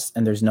the best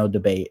and there's no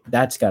debate,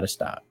 that's got to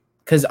stop.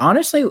 Because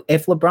honestly,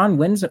 if LeBron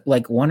wins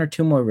like 1 or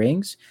 2 more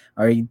rings,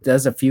 or he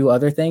does a few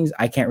other things,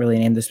 I can't really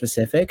name the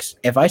specifics.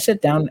 If I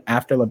sit down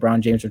after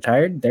LeBron James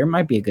retired, there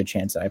might be a good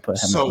chance that I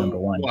put him at number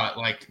 1. What,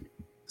 like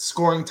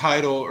scoring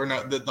title or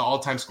not the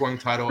all-time scoring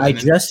title. I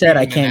just said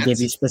I can't give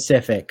you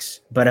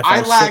specifics, but if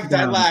I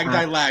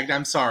lagged.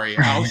 I'm sorry.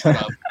 I'll shut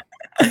up.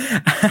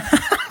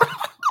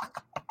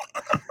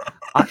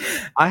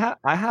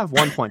 I have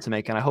one point to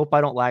make, and I hope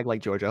I don't lag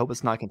like George. I hope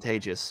it's not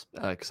contagious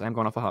because I'm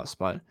going off a hot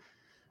spot.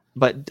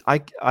 But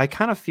I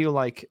kind of feel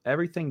like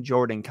everything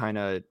Jordan kind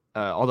of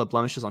all the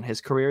blemishes on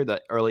his career,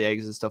 the early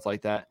eggs and stuff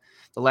like that,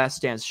 The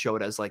Last Dance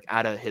showed as like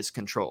out of his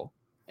control,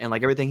 and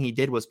like everything he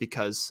did was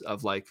because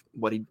of like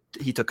what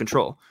he took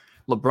control.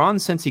 LeBron,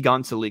 since he got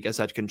into the league, has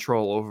had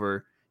control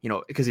over,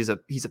 because he's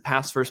a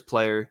pass first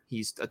player,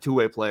 he's a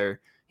two-way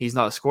player, he's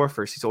not a score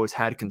first. He's always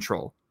had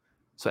control.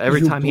 So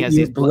every time he has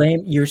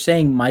you're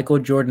saying Michael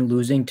Jordan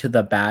losing to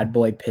the bad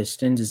boy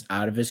Pistons is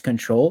out of his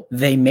control.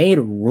 They made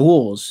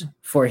rules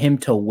for him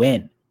to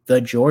win,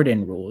 the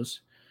Jordan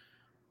rules.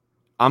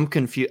 I'm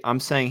confused. I'm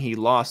saying he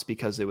lost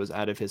because it was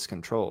out of his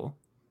control.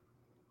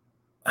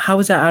 How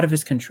is that out of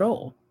his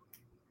control?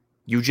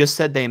 You just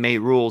said they made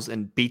rules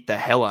and beat the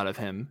hell out of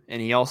him,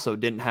 and he also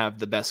didn't have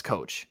the best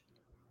coach.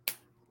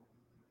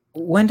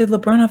 When did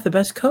LeBron have the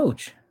best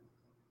coach?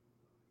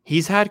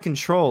 He's had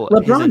control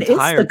LeBron his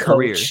entire is the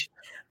career. coach.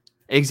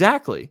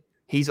 Exactly.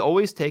 He's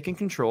always taken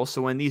control.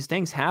 So when these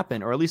things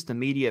happen, or at least the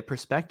media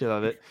perspective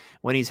of it,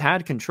 when he's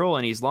had control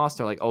and he's lost,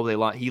 they're like, oh,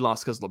 he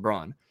lost because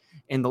LeBron.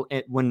 And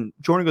when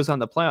Jordan goes on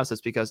the playoffs, it's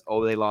because,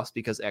 oh, they lost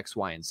because X,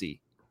 Y, and Z.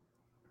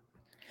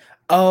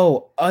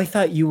 Oh, I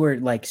thought you were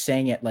like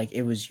saying it like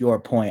it was your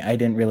point. I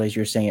didn't realize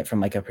you were saying it from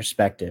like a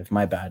perspective.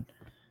 My bad.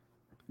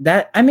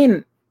 I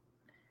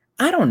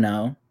don't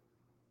know.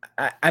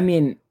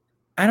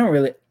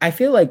 I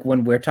feel like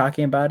when we're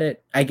talking about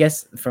it, I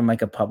guess from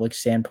like a public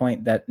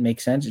standpoint, that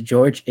makes sense.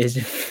 George is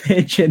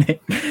fidgeting.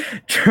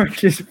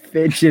 George is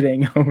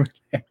fidgeting over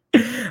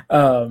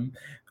there.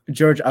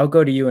 George, I'll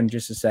go to you in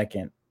just a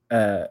second.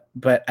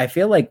 But I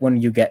feel like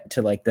when you get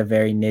to like the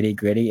very nitty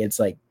gritty, it's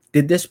like,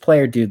 did this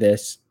player do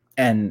this?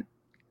 And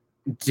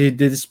did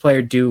this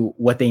player do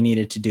what they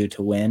needed to do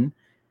to win?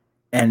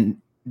 And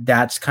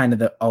that's kind of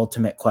the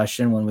ultimate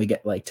question when we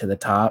get like to the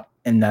top.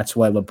 And that's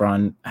why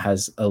LeBron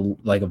has a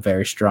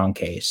very strong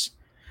case.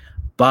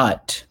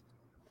 But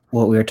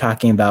what we were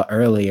talking about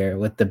earlier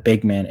with the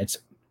big man, it's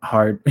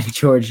hard.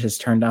 George has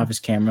turned off his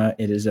camera.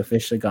 It has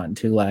officially gotten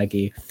too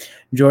laggy.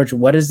 George,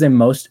 what is the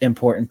most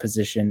important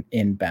position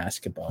in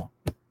basketball?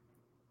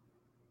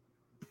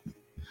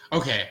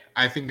 Okay,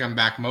 I think I'm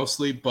back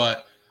mostly,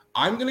 but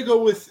I'm going to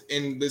go with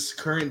in this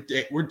current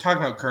day. We're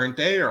talking about current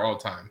day or all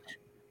time?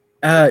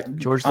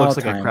 George looks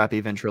like a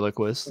crappy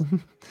ventriloquist.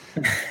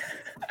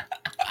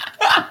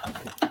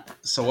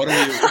 So what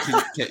are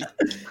we?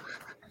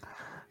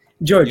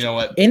 George, you know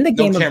what? In the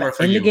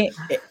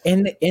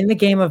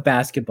game of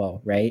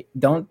basketball, right?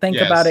 Don't think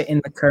about it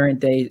in the current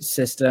day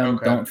system.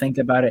 Okay. Don't think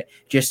about it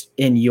just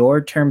in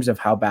your terms of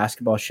how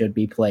basketball should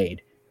be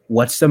played.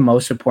 What's the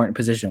most important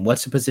position?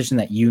 What's the position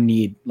that you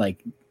need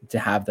to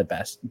have the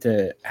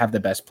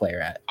best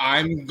player at?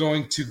 I'm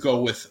going to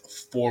go with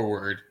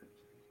forward.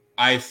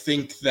 I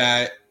think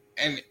that,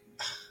 and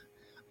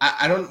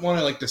I don't want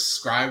to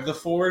describe the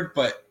forward,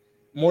 but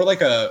more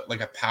like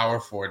a power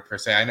forward per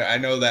se. I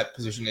know that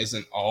position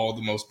isn't all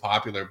the most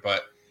popular,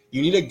 but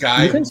you need a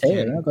guy. You can say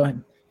it. No, go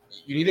ahead.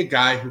 You need a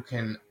guy who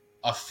can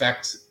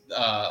affect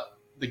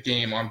the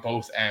game on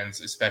both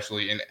ends,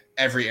 especially in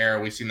every era.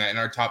 We've seen that in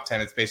our top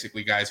 10. It's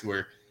basically guys who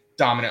are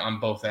dominant on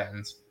both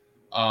ends.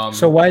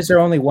 So why is there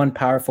only one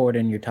power forward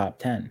in your top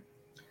 10?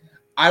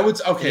 I would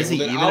okay. Is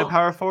he even a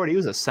power forward? He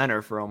was a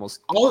center for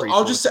almost.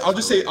 I'll just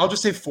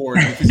say forward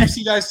because you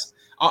see guys.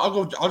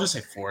 I'll just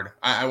say forward.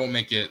 I won't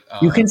make it.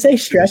 You can say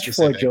stretch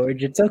forward,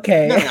 George. It's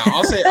okay. No.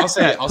 I'll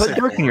say. Put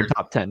Dirk in your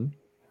top 10.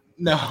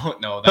 No.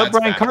 Put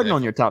Brian Cardinal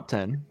in your top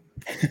 10.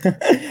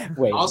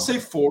 Wait. I'll say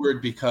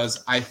forward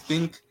because I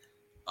think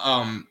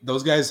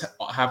those guys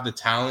have the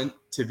talent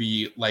to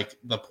be like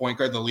the point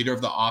guard, the leader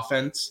of the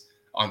offense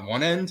on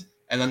one end,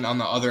 and then on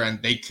the other end,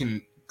 they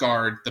can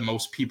guard the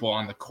most people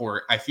on the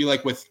court. I feel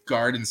like with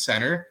guard and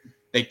center,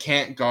 they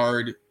can't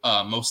guard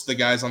most of the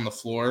guys on the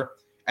floor.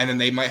 And then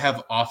they might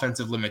have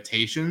offensive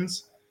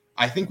limitations.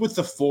 I think with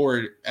the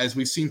forward, as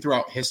we've seen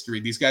throughout history,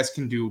 these guys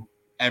can do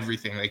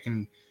everything. They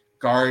can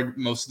guard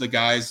most of the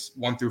guys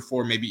 1 through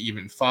 4, maybe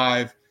even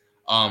 5.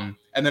 And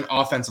then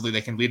offensively,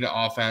 they can lead an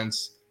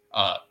offense.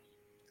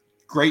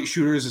 Great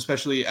shooters,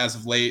 especially as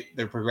of late,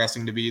 they're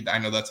progressing to be. I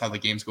know that's how the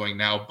game's going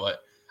now,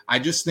 but I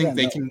just think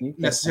they can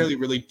necessarily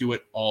really do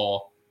it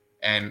all.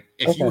 And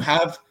if you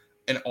have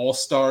an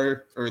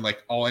all-star or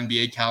all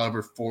NBA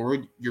caliber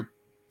forward, you're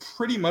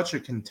pretty much a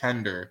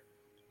contender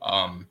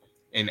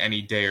in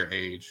any day or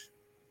age.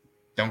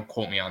 Don't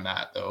quote me on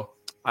that though.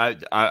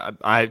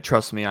 I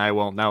trust me, I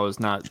won't.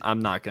 I'm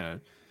not gonna.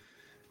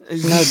 No,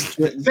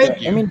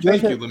 Thank you. I mean,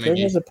 George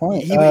Lemiggy. has a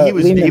point.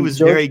 He was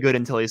very good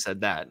until he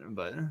said that.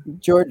 But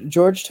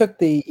George took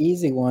the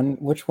easy one.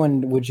 Which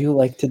one would you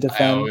like to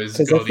defend? I always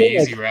go the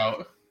easy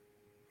route.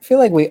 I feel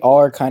like we all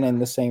are kind of in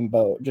the same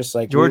boat. Just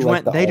like George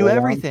went, they do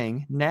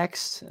everything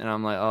next, and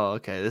I'm like, oh,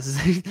 okay, this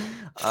is.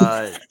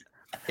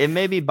 It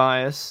may be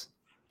bias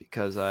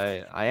because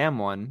I am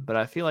one, but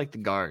I feel like the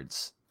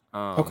guards.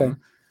 Okay.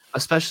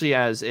 Especially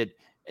as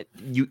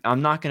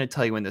I'm not going to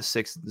tell you in the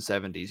 60s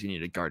and 70s you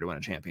need a guard to win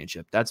a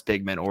championship. That's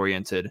big men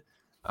oriented.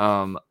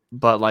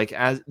 But like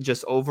as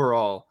just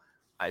overall,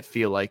 I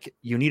feel like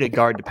you need a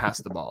guard to pass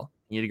the ball.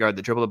 You need a guard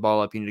to dribble the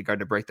ball up. You need a guard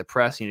to break the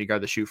press. You need a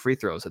guard to shoot free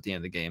throws at the end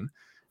of the game.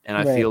 And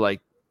I feel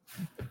like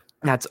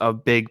that's a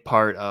big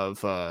part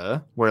of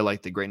where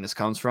like the greatness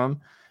comes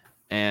from.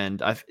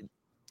 And I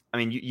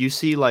mean, you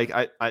see, like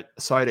I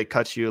sorry to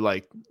cut you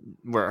like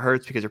where it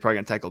hurts because you're probably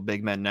gonna tackle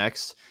big men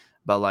next,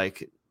 but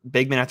like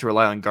big men have to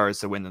rely on guards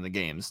to win in the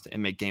games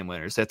and make game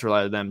winners. They have to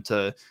rely on them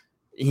to.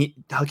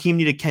 Hakeem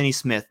needed Kenny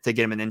Smith to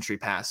get him an entry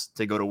pass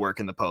to go to work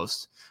in the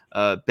post.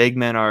 Big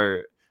men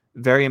are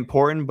very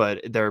important,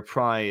 but they're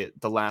probably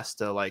the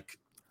last like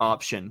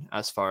option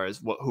as far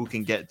as who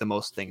can get the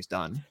most things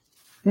done.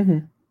 Mm-hmm.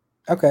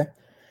 Okay.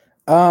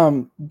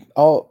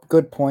 All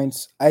good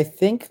points. I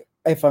think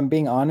if I'm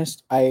being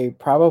honest, I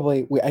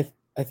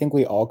think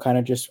we all kind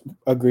of just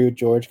agree with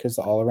George because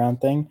the all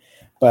around thing.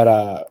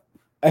 But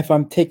if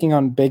I'm taking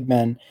on big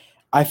men,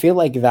 I feel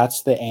like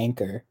that's the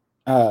anchor.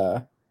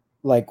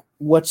 Like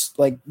what's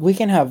like we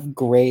can have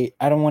great.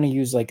 I don't want to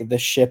use like the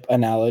ship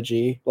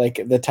analogy, like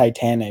the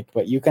Titanic,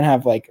 but you can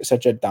have like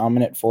such a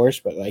dominant force,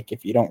 but like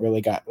if you don't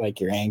really got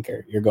like your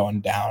anchor, you're going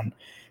down.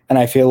 And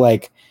I feel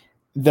like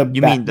the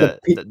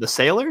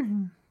sailor.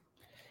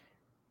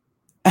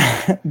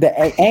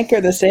 The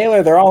anchor, the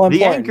sailor, they're all important.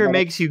 The anchor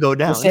makes you go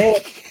down.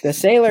 The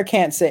sailor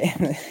can't say.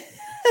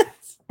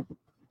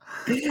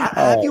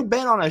 Have you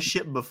been on a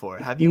ship before?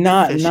 Have you?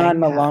 Not in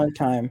a long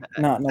time.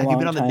 Not in a long time. Have you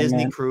been on the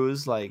Disney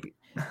cruise? Like,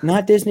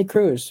 not Disney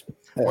cruise.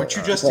 Weren't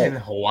you just in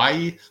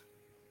Hawaii?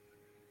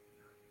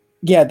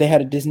 Yeah, they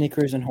had a Disney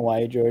cruise in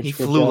Hawaii, George. He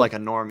flew like a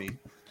normie.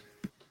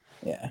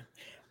 Yeah.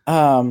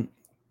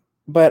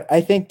 But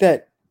I think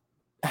that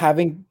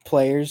having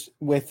players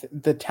with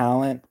the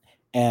talent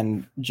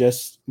and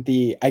just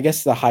the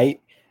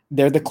height,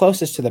 they're the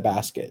closest to the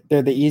basket.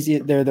 They're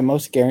the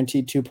most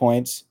guaranteed 2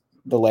 points,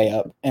 the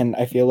layup. And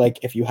I feel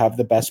like if you have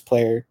the best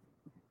player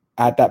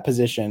at that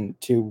position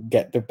to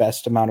get the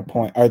best amount of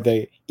point or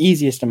the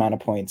easiest amount of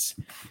points,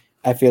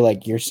 I feel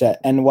like you're set.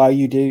 And while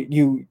you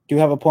do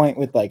have a point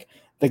with like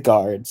the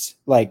guards,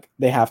 like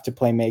they have to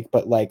play make,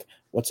 but like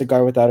what's a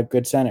guard without a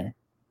good center?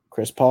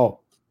 Chris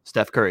Paul.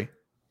 Steph Curry.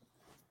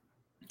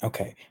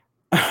 Okay.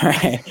 All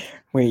right.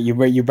 Wait,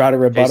 you brought a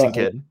rebuttal. Jason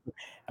Kidd.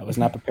 I was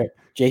not prepared.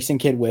 Jason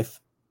Kidd with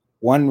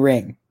 1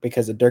 ring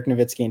because of Dirk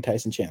Nowitzki and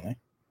Tyson Chandler.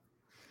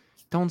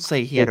 Don't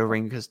say he had a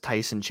ring because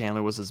Tyson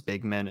Chandler was his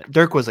big man.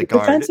 Dirk was a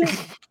guard.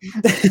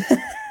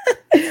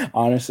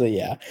 Honestly,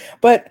 yeah.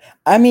 But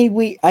I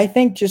mean, I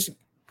think just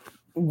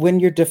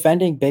when you're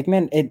defending big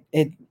men,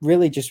 it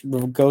really just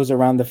goes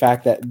around the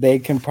fact that they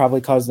can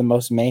probably cause the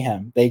most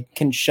mayhem. They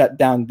can shut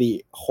down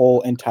the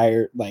whole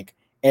entire like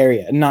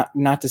area.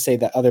 Not to say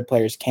that other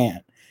players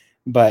can't,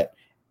 but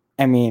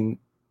I mean,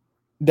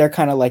 they're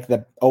kind of like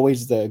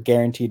always the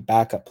guaranteed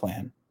backup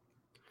plan,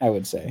 I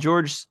would say.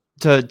 George,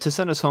 to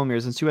send us home here,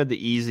 since you had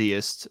the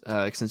easiest,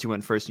 since you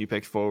went first and you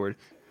picked forward,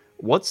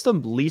 what's the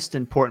least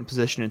important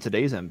position in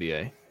today's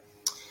NBA?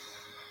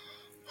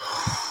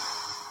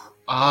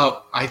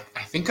 I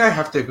think I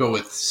have to go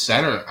with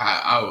center.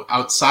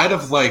 Outside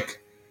of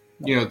like,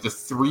 the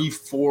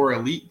 3-4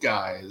 elite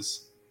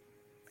guys,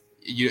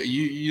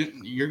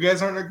 you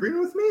guys aren't agreeing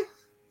with me?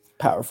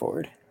 Power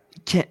forward.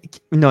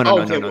 No.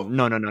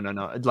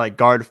 Like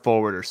guard,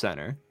 forward, or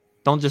center.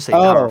 Don't just say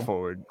power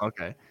forward.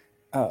 Okay.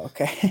 Oh,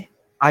 okay.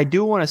 I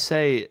do want to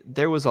say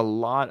there was a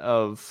lot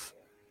of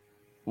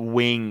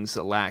wings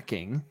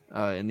lacking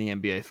in the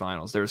NBA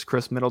Finals. There was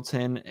Chris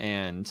Middleton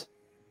and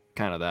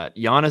kind of that.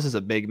 Giannis is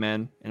a big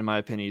man. In my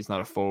opinion, he's not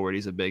a forward.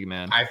 He's a big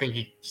man. I think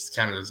he's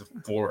kind of as a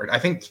forward. I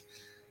think,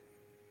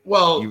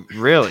 well...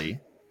 Really?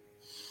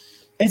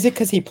 Is it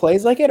because he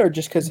plays like it or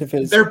just because of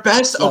his... They're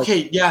best... Like,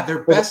 okay, yeah,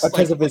 they're best...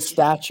 Because of his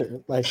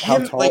stature, like how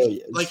tall he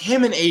is. Like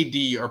him and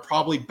AD are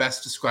probably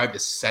best described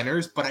as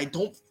centers, but I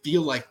don't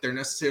feel like they're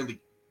necessarily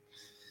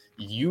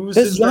used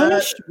as that.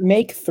 Does Giannis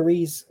make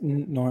threes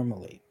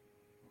normally?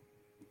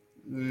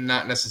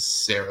 Not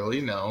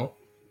necessarily, no.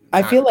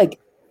 I feel like...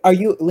 Are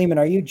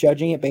you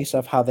judging it based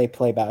off how they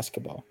play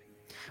basketball?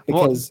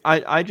 Because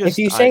I just, if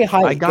you say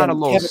height, I got a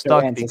little Kevin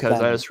stuck Durant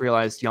because I just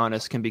realized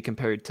Giannis can be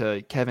compared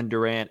to Kevin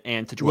Durant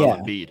and to Joel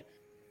Embiid.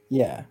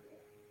 Yeah.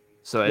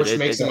 So which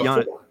makes him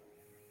a 4.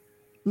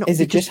 No,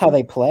 is it just how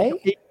they play?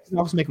 It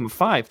also make him a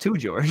 5 too,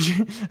 George.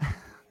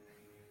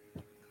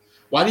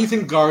 Why do you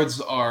think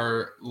guards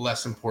are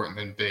less important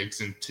than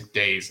bigs in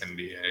today's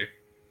NBA?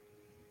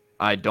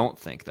 I don't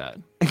think that.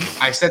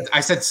 I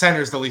said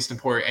center's the least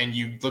important, and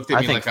you looked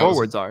at me like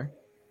forwards are.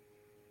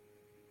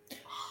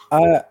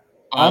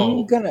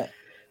 I'm gonna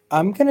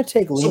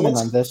take Lehman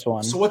on this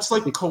one. So what's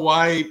like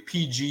Kawhi,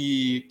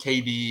 PG,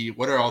 KD?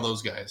 What are all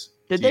those guys?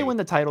 Did they win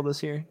the title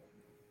this year?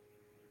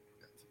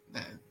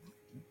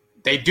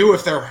 They do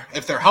if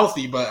they're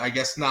healthy, but I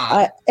guess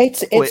not.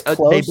 It's close.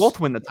 They both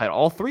win the title.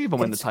 All three of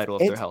them win the title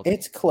if they're healthy.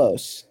 It's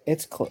close.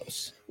 It's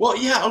close. Well,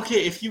 yeah,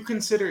 okay. If you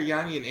consider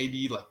Gianni and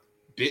AD like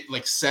big,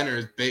 like center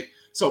is big.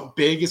 So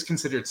big is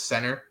considered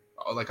center,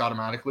 like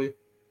automatically.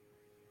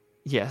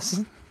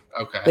 Yes.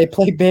 Okay. They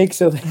play big,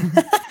 so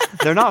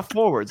They're not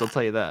forwards, I'll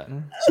tell you that.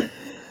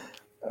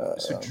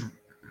 So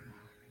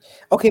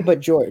okay, but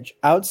George,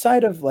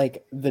 outside of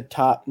like the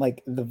top,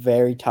 like the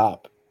very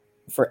top,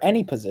 for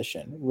any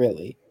position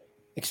really,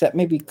 except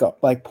maybe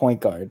like point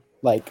guard,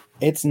 like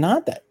it's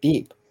not that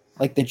deep.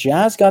 Like the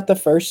Jazz got the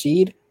first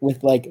seed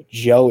with like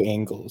Joe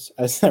Ingles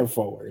as their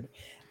forward.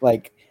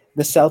 Like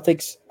the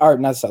Celtics are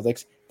not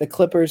Celtics. The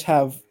Clippers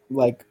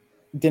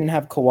didn't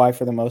have Kawhi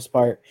for the most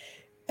part,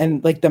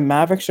 and like the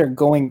Mavericks are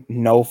going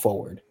no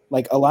forward.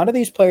 Like a lot of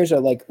these players are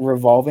like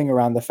revolving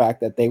around the fact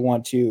that they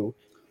want to,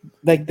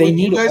 like they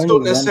need. You guys only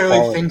don't one necessarily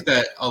quality. think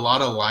that a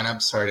lot of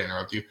lineups. Sorry to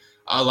interrupt you.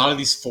 A lot of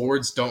these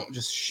forwards don't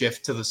just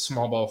shift to the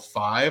small ball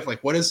 5.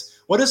 Like, what does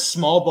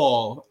small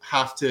ball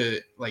have to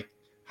like?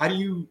 How do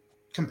you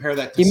compare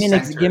that to Give me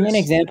an centers?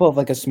 example of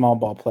like a small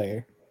ball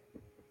player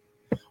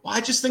Well,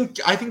 I think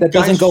that doesn't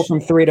guys go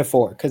from 3 to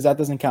 4 because that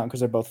doesn't count because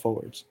they're both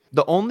forwards.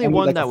 The only I need,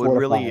 one like, that a would 4 to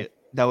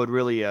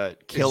really 5.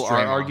 kill our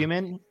Draymond.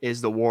 argument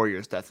is the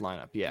Warriors death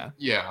lineup. Yeah.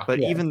 Yeah. But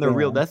Yeah, even the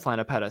real Draymond. death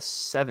lineup had a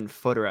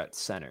 7-footer at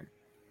center.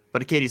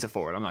 But KD's a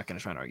forward. I'm not going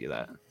to try and argue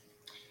that.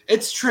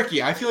 It's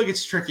tricky. I feel like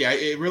it's tricky.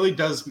 It really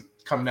does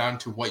come down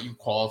to what you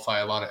qualify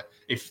a lot of.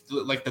 If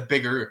like the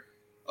bigger,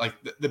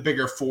 the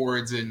bigger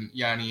forwards and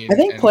Yanni. And, I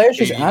think and players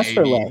just AD. ask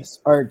for less,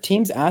 or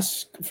teams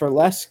ask for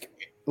less.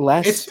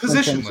 It's in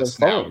terms of positionless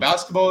now. forwards.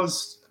 Basketball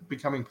is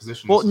becoming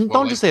positionless. Well, as well.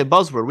 don't just say a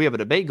buzzword. We have a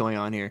debate going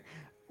on here.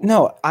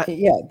 No, As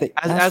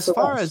ask for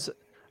far less. as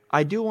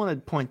I do want to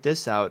point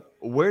this out,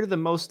 where do the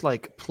most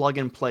like plug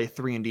and play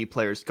 3-and-D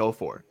players go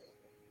for?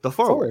 The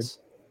forwards.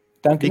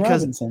 Duncan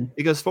because- Robinson,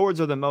 Because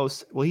forwards are the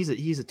most. Well, he's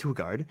a 2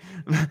 guard.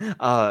 he's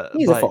a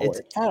but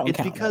forward. I don't It's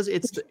count because him.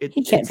 it's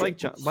He can't like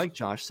dribble. like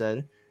Josh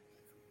said.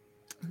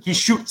 he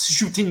shoots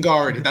shooting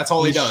guard. That's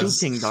all he He's does.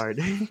 shooting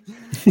guard.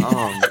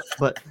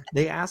 But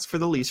they ask for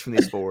the least from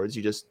these forwards.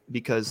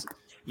 Because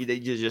you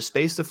just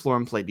space the floor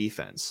and play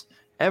defense.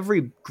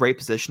 Every great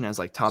position has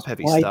like top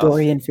heavy Why stuff.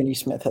 Dorian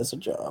Finney-Smith has a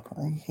job?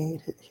 I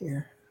hate it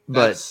here.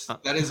 But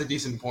That is a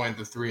decent point.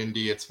 The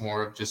 3-and-D, it's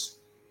more of just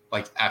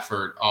like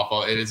effort off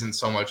of it. Isn't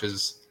so much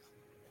as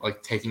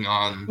like taking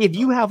on. if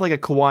you have like a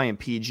Kawhi and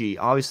PG,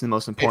 obviously the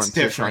most important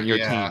position on different, your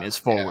yeah, team is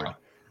forward. yeah.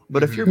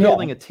 But if you're Yeah.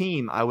 building a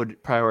team, I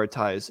would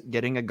prioritize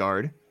getting a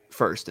guard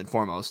first and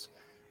foremost.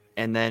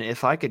 And then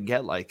if I could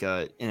get like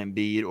an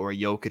Embiid or a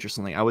Jokic or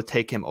something, I would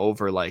take him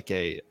over like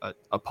a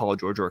Paul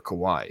George or a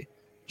Kawhi,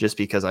 just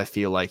because I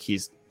feel like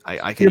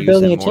I can You're use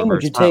building him a more team,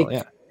 would you versatile. take-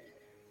 Yeah.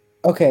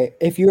 Okay,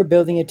 if you were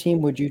building a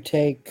team, would you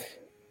take?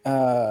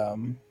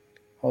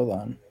 Hold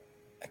on,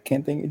 I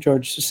can't think.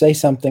 George, say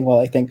something while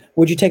I think.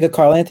 Would you take a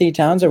Karl Anthony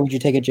Towns or would you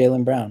take a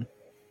Jaylen Brown?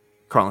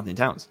 Karl Anthony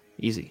Towns,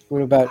 easy.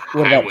 What about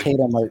I would-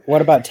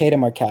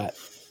 Tatum or Cat?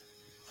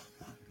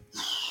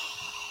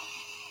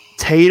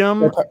 Tatum,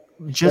 They're pro-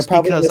 just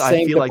probably in because the I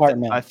same feel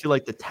department.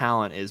 like the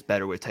talent is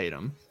better with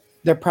Tatum.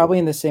 They're probably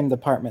in the same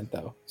department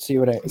though. See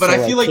what I? But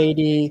I feel like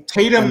KD,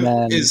 Tatum and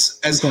then is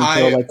as you can high.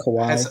 throw, like,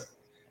 Kawhi.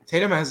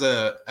 Tatum has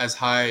as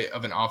high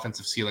of an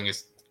offensive ceiling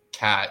as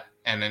Cat,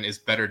 and then is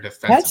better Cat's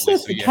defensively. the,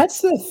 So yeah,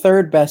 Cat's the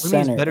third best What do you mean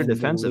he's center. better in the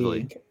defensively?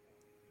 league.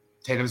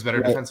 Tatum's better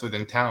Right. defensively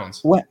than Towns.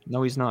 What?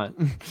 No, he's not.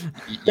 They're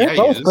Yeah, he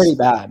both is. pretty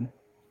bad.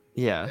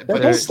 Yeah, But They're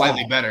they're both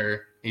slightly bad.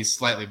 better. He's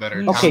slightly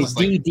better. Okay, Towns is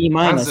like, D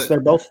minus. Towns- They're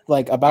both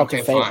like about okay,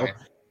 to fail.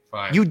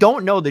 fine. you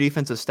don't know the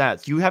defensive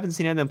stats. You haven't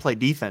seen any of them play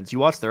defense. You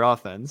watch their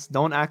offense.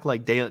 Don't act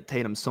like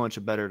Tatum's so much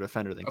a better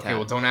defender than Okay, Cat.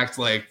 well, don't act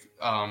like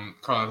Karl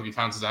Anthony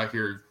Towns is out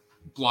here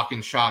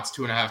blocking shots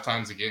 2.5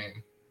 times a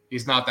game.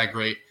 He's not that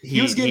great.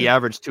 He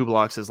averaged 2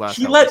 blocks his last.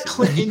 He couple let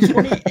seasons.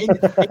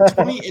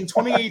 in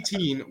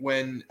 2018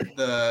 when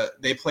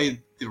they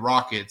played the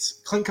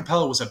Rockets, Clint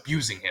Capella was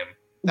abusing him.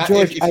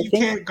 George, if I you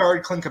think- can't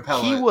guard Clint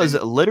Capella, He was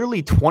then-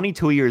 literally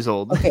 22 years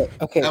old. Okay,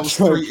 That was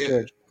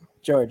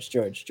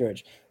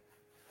George.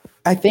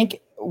 I think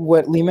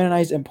what Lehman and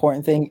I's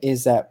important thing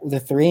is that the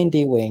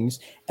 3-and-D wings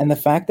and the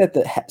fact that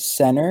the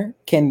center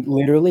can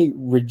literally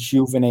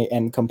rejuvenate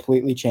and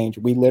completely change.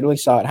 We literally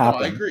saw it No,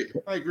 happen.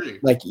 I agree.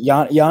 Like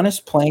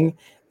Giannis playing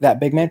that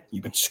big man,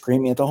 you've been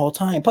screaming it the whole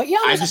time. Put I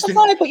Giannis just at the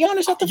think- 5. Put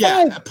Giannis at the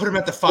Yeah, 5. put him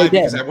at the They 5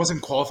 because did. I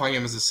wasn't qualifying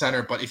him as a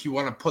center. But if you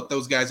want to put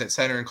those guys at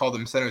center and call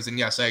them centers, then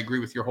yes, I agree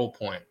with your whole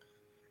point.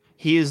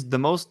 He is the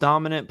most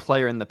dominant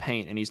player in the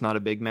paint, and he's not a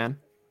big man.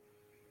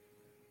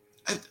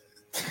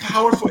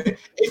 Power forward.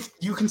 If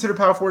you consider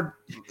power forward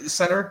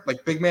center,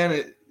 like big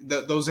man,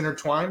 those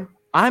intertwine.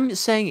 I'm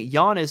saying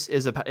Giannis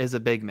is a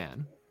big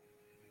man.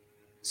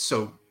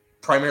 So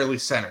primarily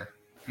center,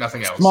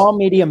 nothing else. Small,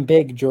 medium,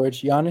 big.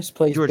 George Giannis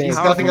plays George, big. he's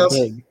nothing not else.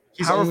 Big.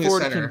 He's Power only a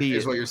forward center, can be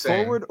is what you're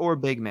saying. forward or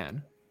big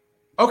man.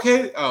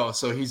 Okay. Oh,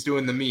 so he's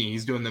doing the me.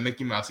 He's doing the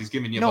Mickey Mouse. He's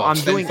giving you. No, both. I'm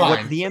Then doing what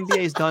fine. the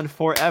NBA's done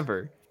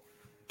forever.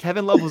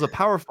 Kevin Love was a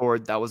power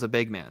forward that was a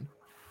big man.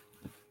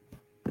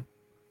 In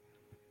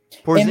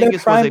their Porzingis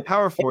was prime- a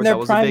power In forward their that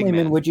was a prime, big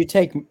Lehman, man. would you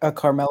take a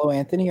Carmelo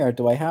Anthony or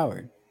Dwight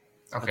Howard?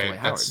 Okay,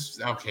 Dwight that's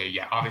okay.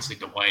 Yeah, obviously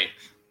Dwight.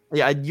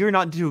 Yeah, you're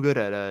not too good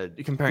at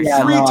comparing.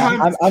 Yeah, no,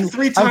 I'm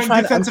Three-time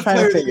trying- defensive I'm trying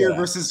to player of the figure year it out.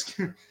 versus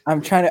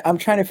I'm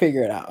trying to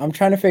figure it out. I'm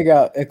trying to figure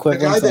out the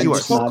equivalence. guy that and You are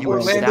just took not you are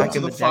doing Orlando it. to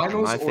stacking the the deck in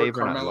finals my or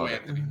favor, and I Carmelo love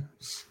it. Anthony.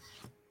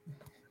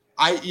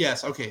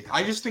 Okay.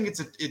 I just think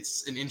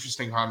it's an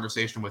interesting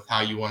conversation with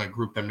how you want to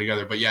group them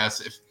together. But yes,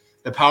 if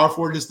the power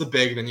forward is the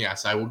big, then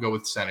yes, I will go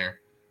with center.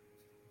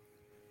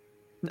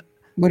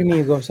 What do you mean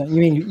you go center? You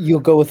mean you'll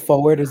go with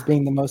forward as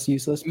being the most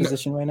useless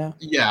position right now?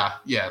 Yeah,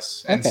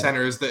 yes, and Okay.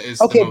 center is the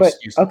Okay, the but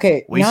most useful.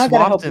 okay. We now I gotta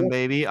help swapped him, you.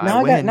 baby. Now I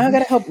I win.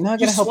 gotta help. Now I You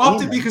gotta help.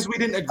 swapped Ian, it because we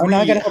didn't Oh, now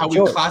I agree gotta help how we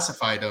George.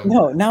 classified them.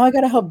 No, now I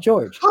gotta help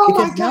George. Oh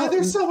because my god, now,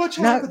 there's so much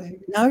now, happening.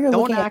 now you're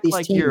Don't looking at act these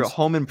like teams. you're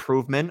home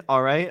improvement,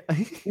 all right?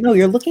 No,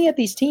 you're looking at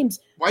these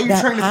teams. Why are you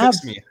that trying to have-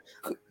 fix me?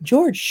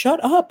 George,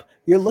 shut up.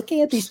 You're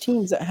looking at these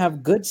teams that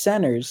have good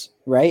centers,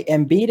 right?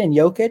 Embiid and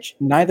Jokic,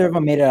 neither of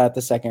them made it out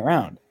the second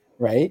round,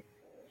 right?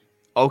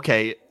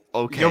 Okay,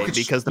 Jokic-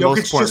 because the Jokic most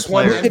important just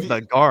won player is MVP.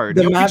 the guard.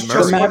 The Jokic Mav- just the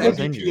won Mavericks-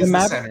 MVP injured. as the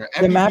Mav- center. the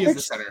MVP Mavericks- is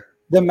the center.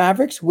 The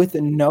Mavericks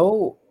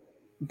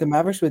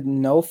with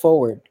no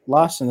forward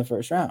lost in the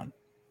first round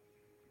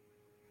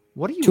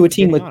What are you to a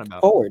team with getting on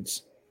about?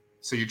 forwards.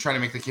 So you're trying to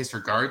make the case for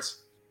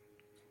guards?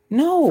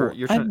 No,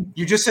 You're trying-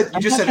 You just said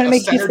I'm not a trying to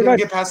make center case for didn't guard.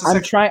 get past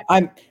the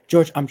second.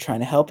 George. I'm trying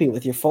to help you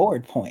with your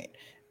forward point.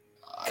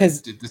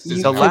 'Cause This you-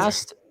 isn't the helping.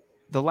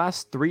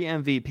 last 3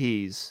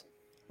 MVPs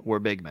were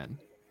big men.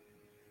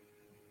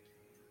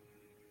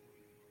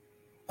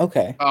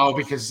 Okay. Oh,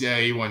 because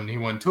he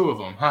won 2 of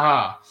them.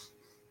 Haha.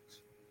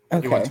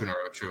 He won Okay. 2 in a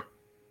row. True.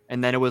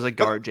 And then it was a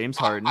guard, James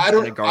Harden, I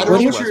don't- and a guard I don't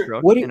Russell know what you're-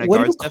 Westbrook, What do and a you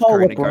guard Steph call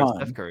Curry, and a guard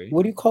Steph LeBron? Curry.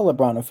 What do you call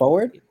LeBron? A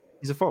forward?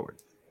 He's a forward.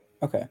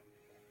 Okay.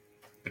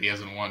 But he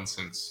hasn't won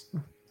since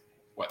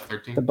what,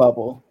 13? The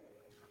bubble.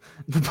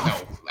 No,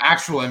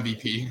 actual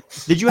MVP.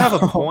 Did you have a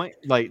Oh. point?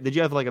 Did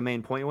you have like a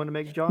main point you want to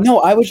make, Josh? No,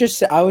 I was just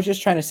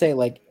trying to say,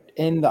 like,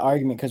 in the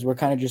argument, because we're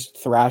kind of just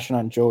thrashing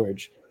on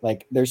George.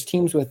 Like, there's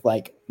teams with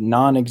like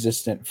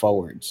non-existent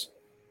forwards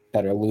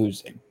that are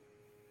losing,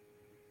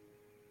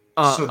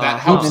 So that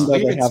helps even though they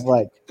Lehman's- have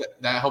like.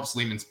 That helps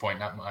Lehman's point,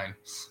 not mine.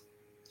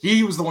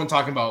 He was the one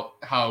talking about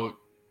how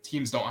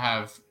teams don't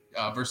have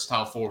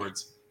versatile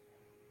forwards.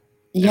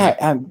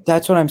 Yeah,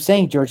 that's what I'm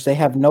saying, George. They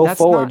have no That's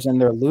forwards not-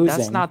 and they're losing.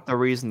 That's not the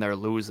reason they're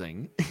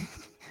losing.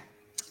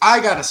 I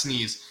gotta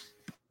sneeze.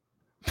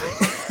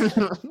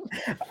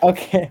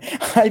 Okay,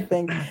 I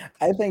think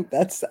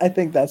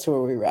that's where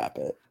we wrap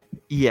it.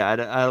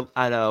 Yeah,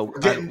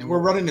 We're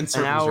running in an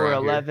circles hour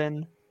around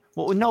 11.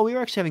 Well, no, we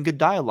were actually having good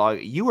dialogue.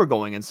 You were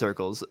going in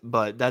circles,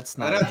 but that's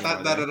not.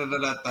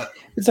 here.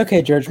 It's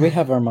okay, George. We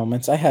have our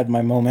moments. I had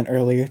my moment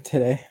earlier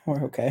today.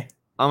 We're okay.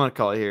 I'm gonna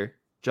call it here.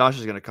 Josh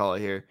is gonna call it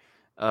here.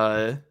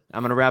 I'm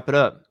gonna wrap it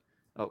up.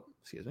 Oh,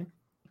 excuse me.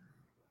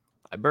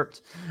 I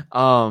burped.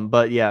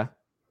 But yeah,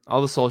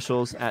 all the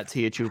socials at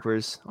Tia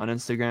Troopers on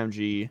Instagram,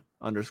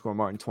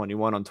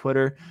 G_Martin21 on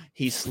Twitter.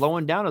 He's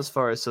slowing down as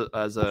far as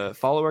a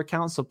follower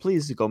count, so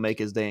please go make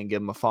his day and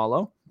give him a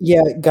follow.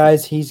 Yeah,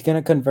 guys, he's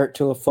gonna convert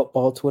to a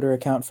football Twitter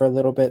account for a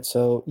little bit,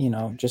 so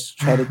just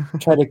try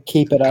to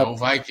keep it Go up.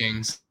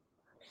 Vikings.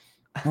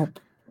 Nope.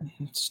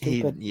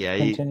 Stupid.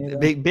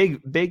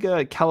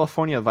 Big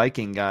California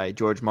Viking guy,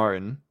 George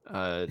Martin.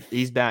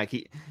 He's back.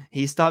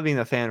 He stopped being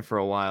a fan for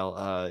a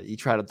while. He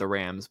tried out the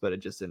Rams, but it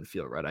just didn't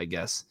feel right, I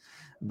guess.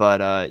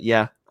 But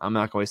yeah, I'm not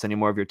going to waste any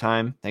more of your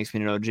time. Thanks for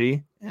being an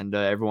OG, and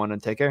everyone,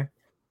 take care.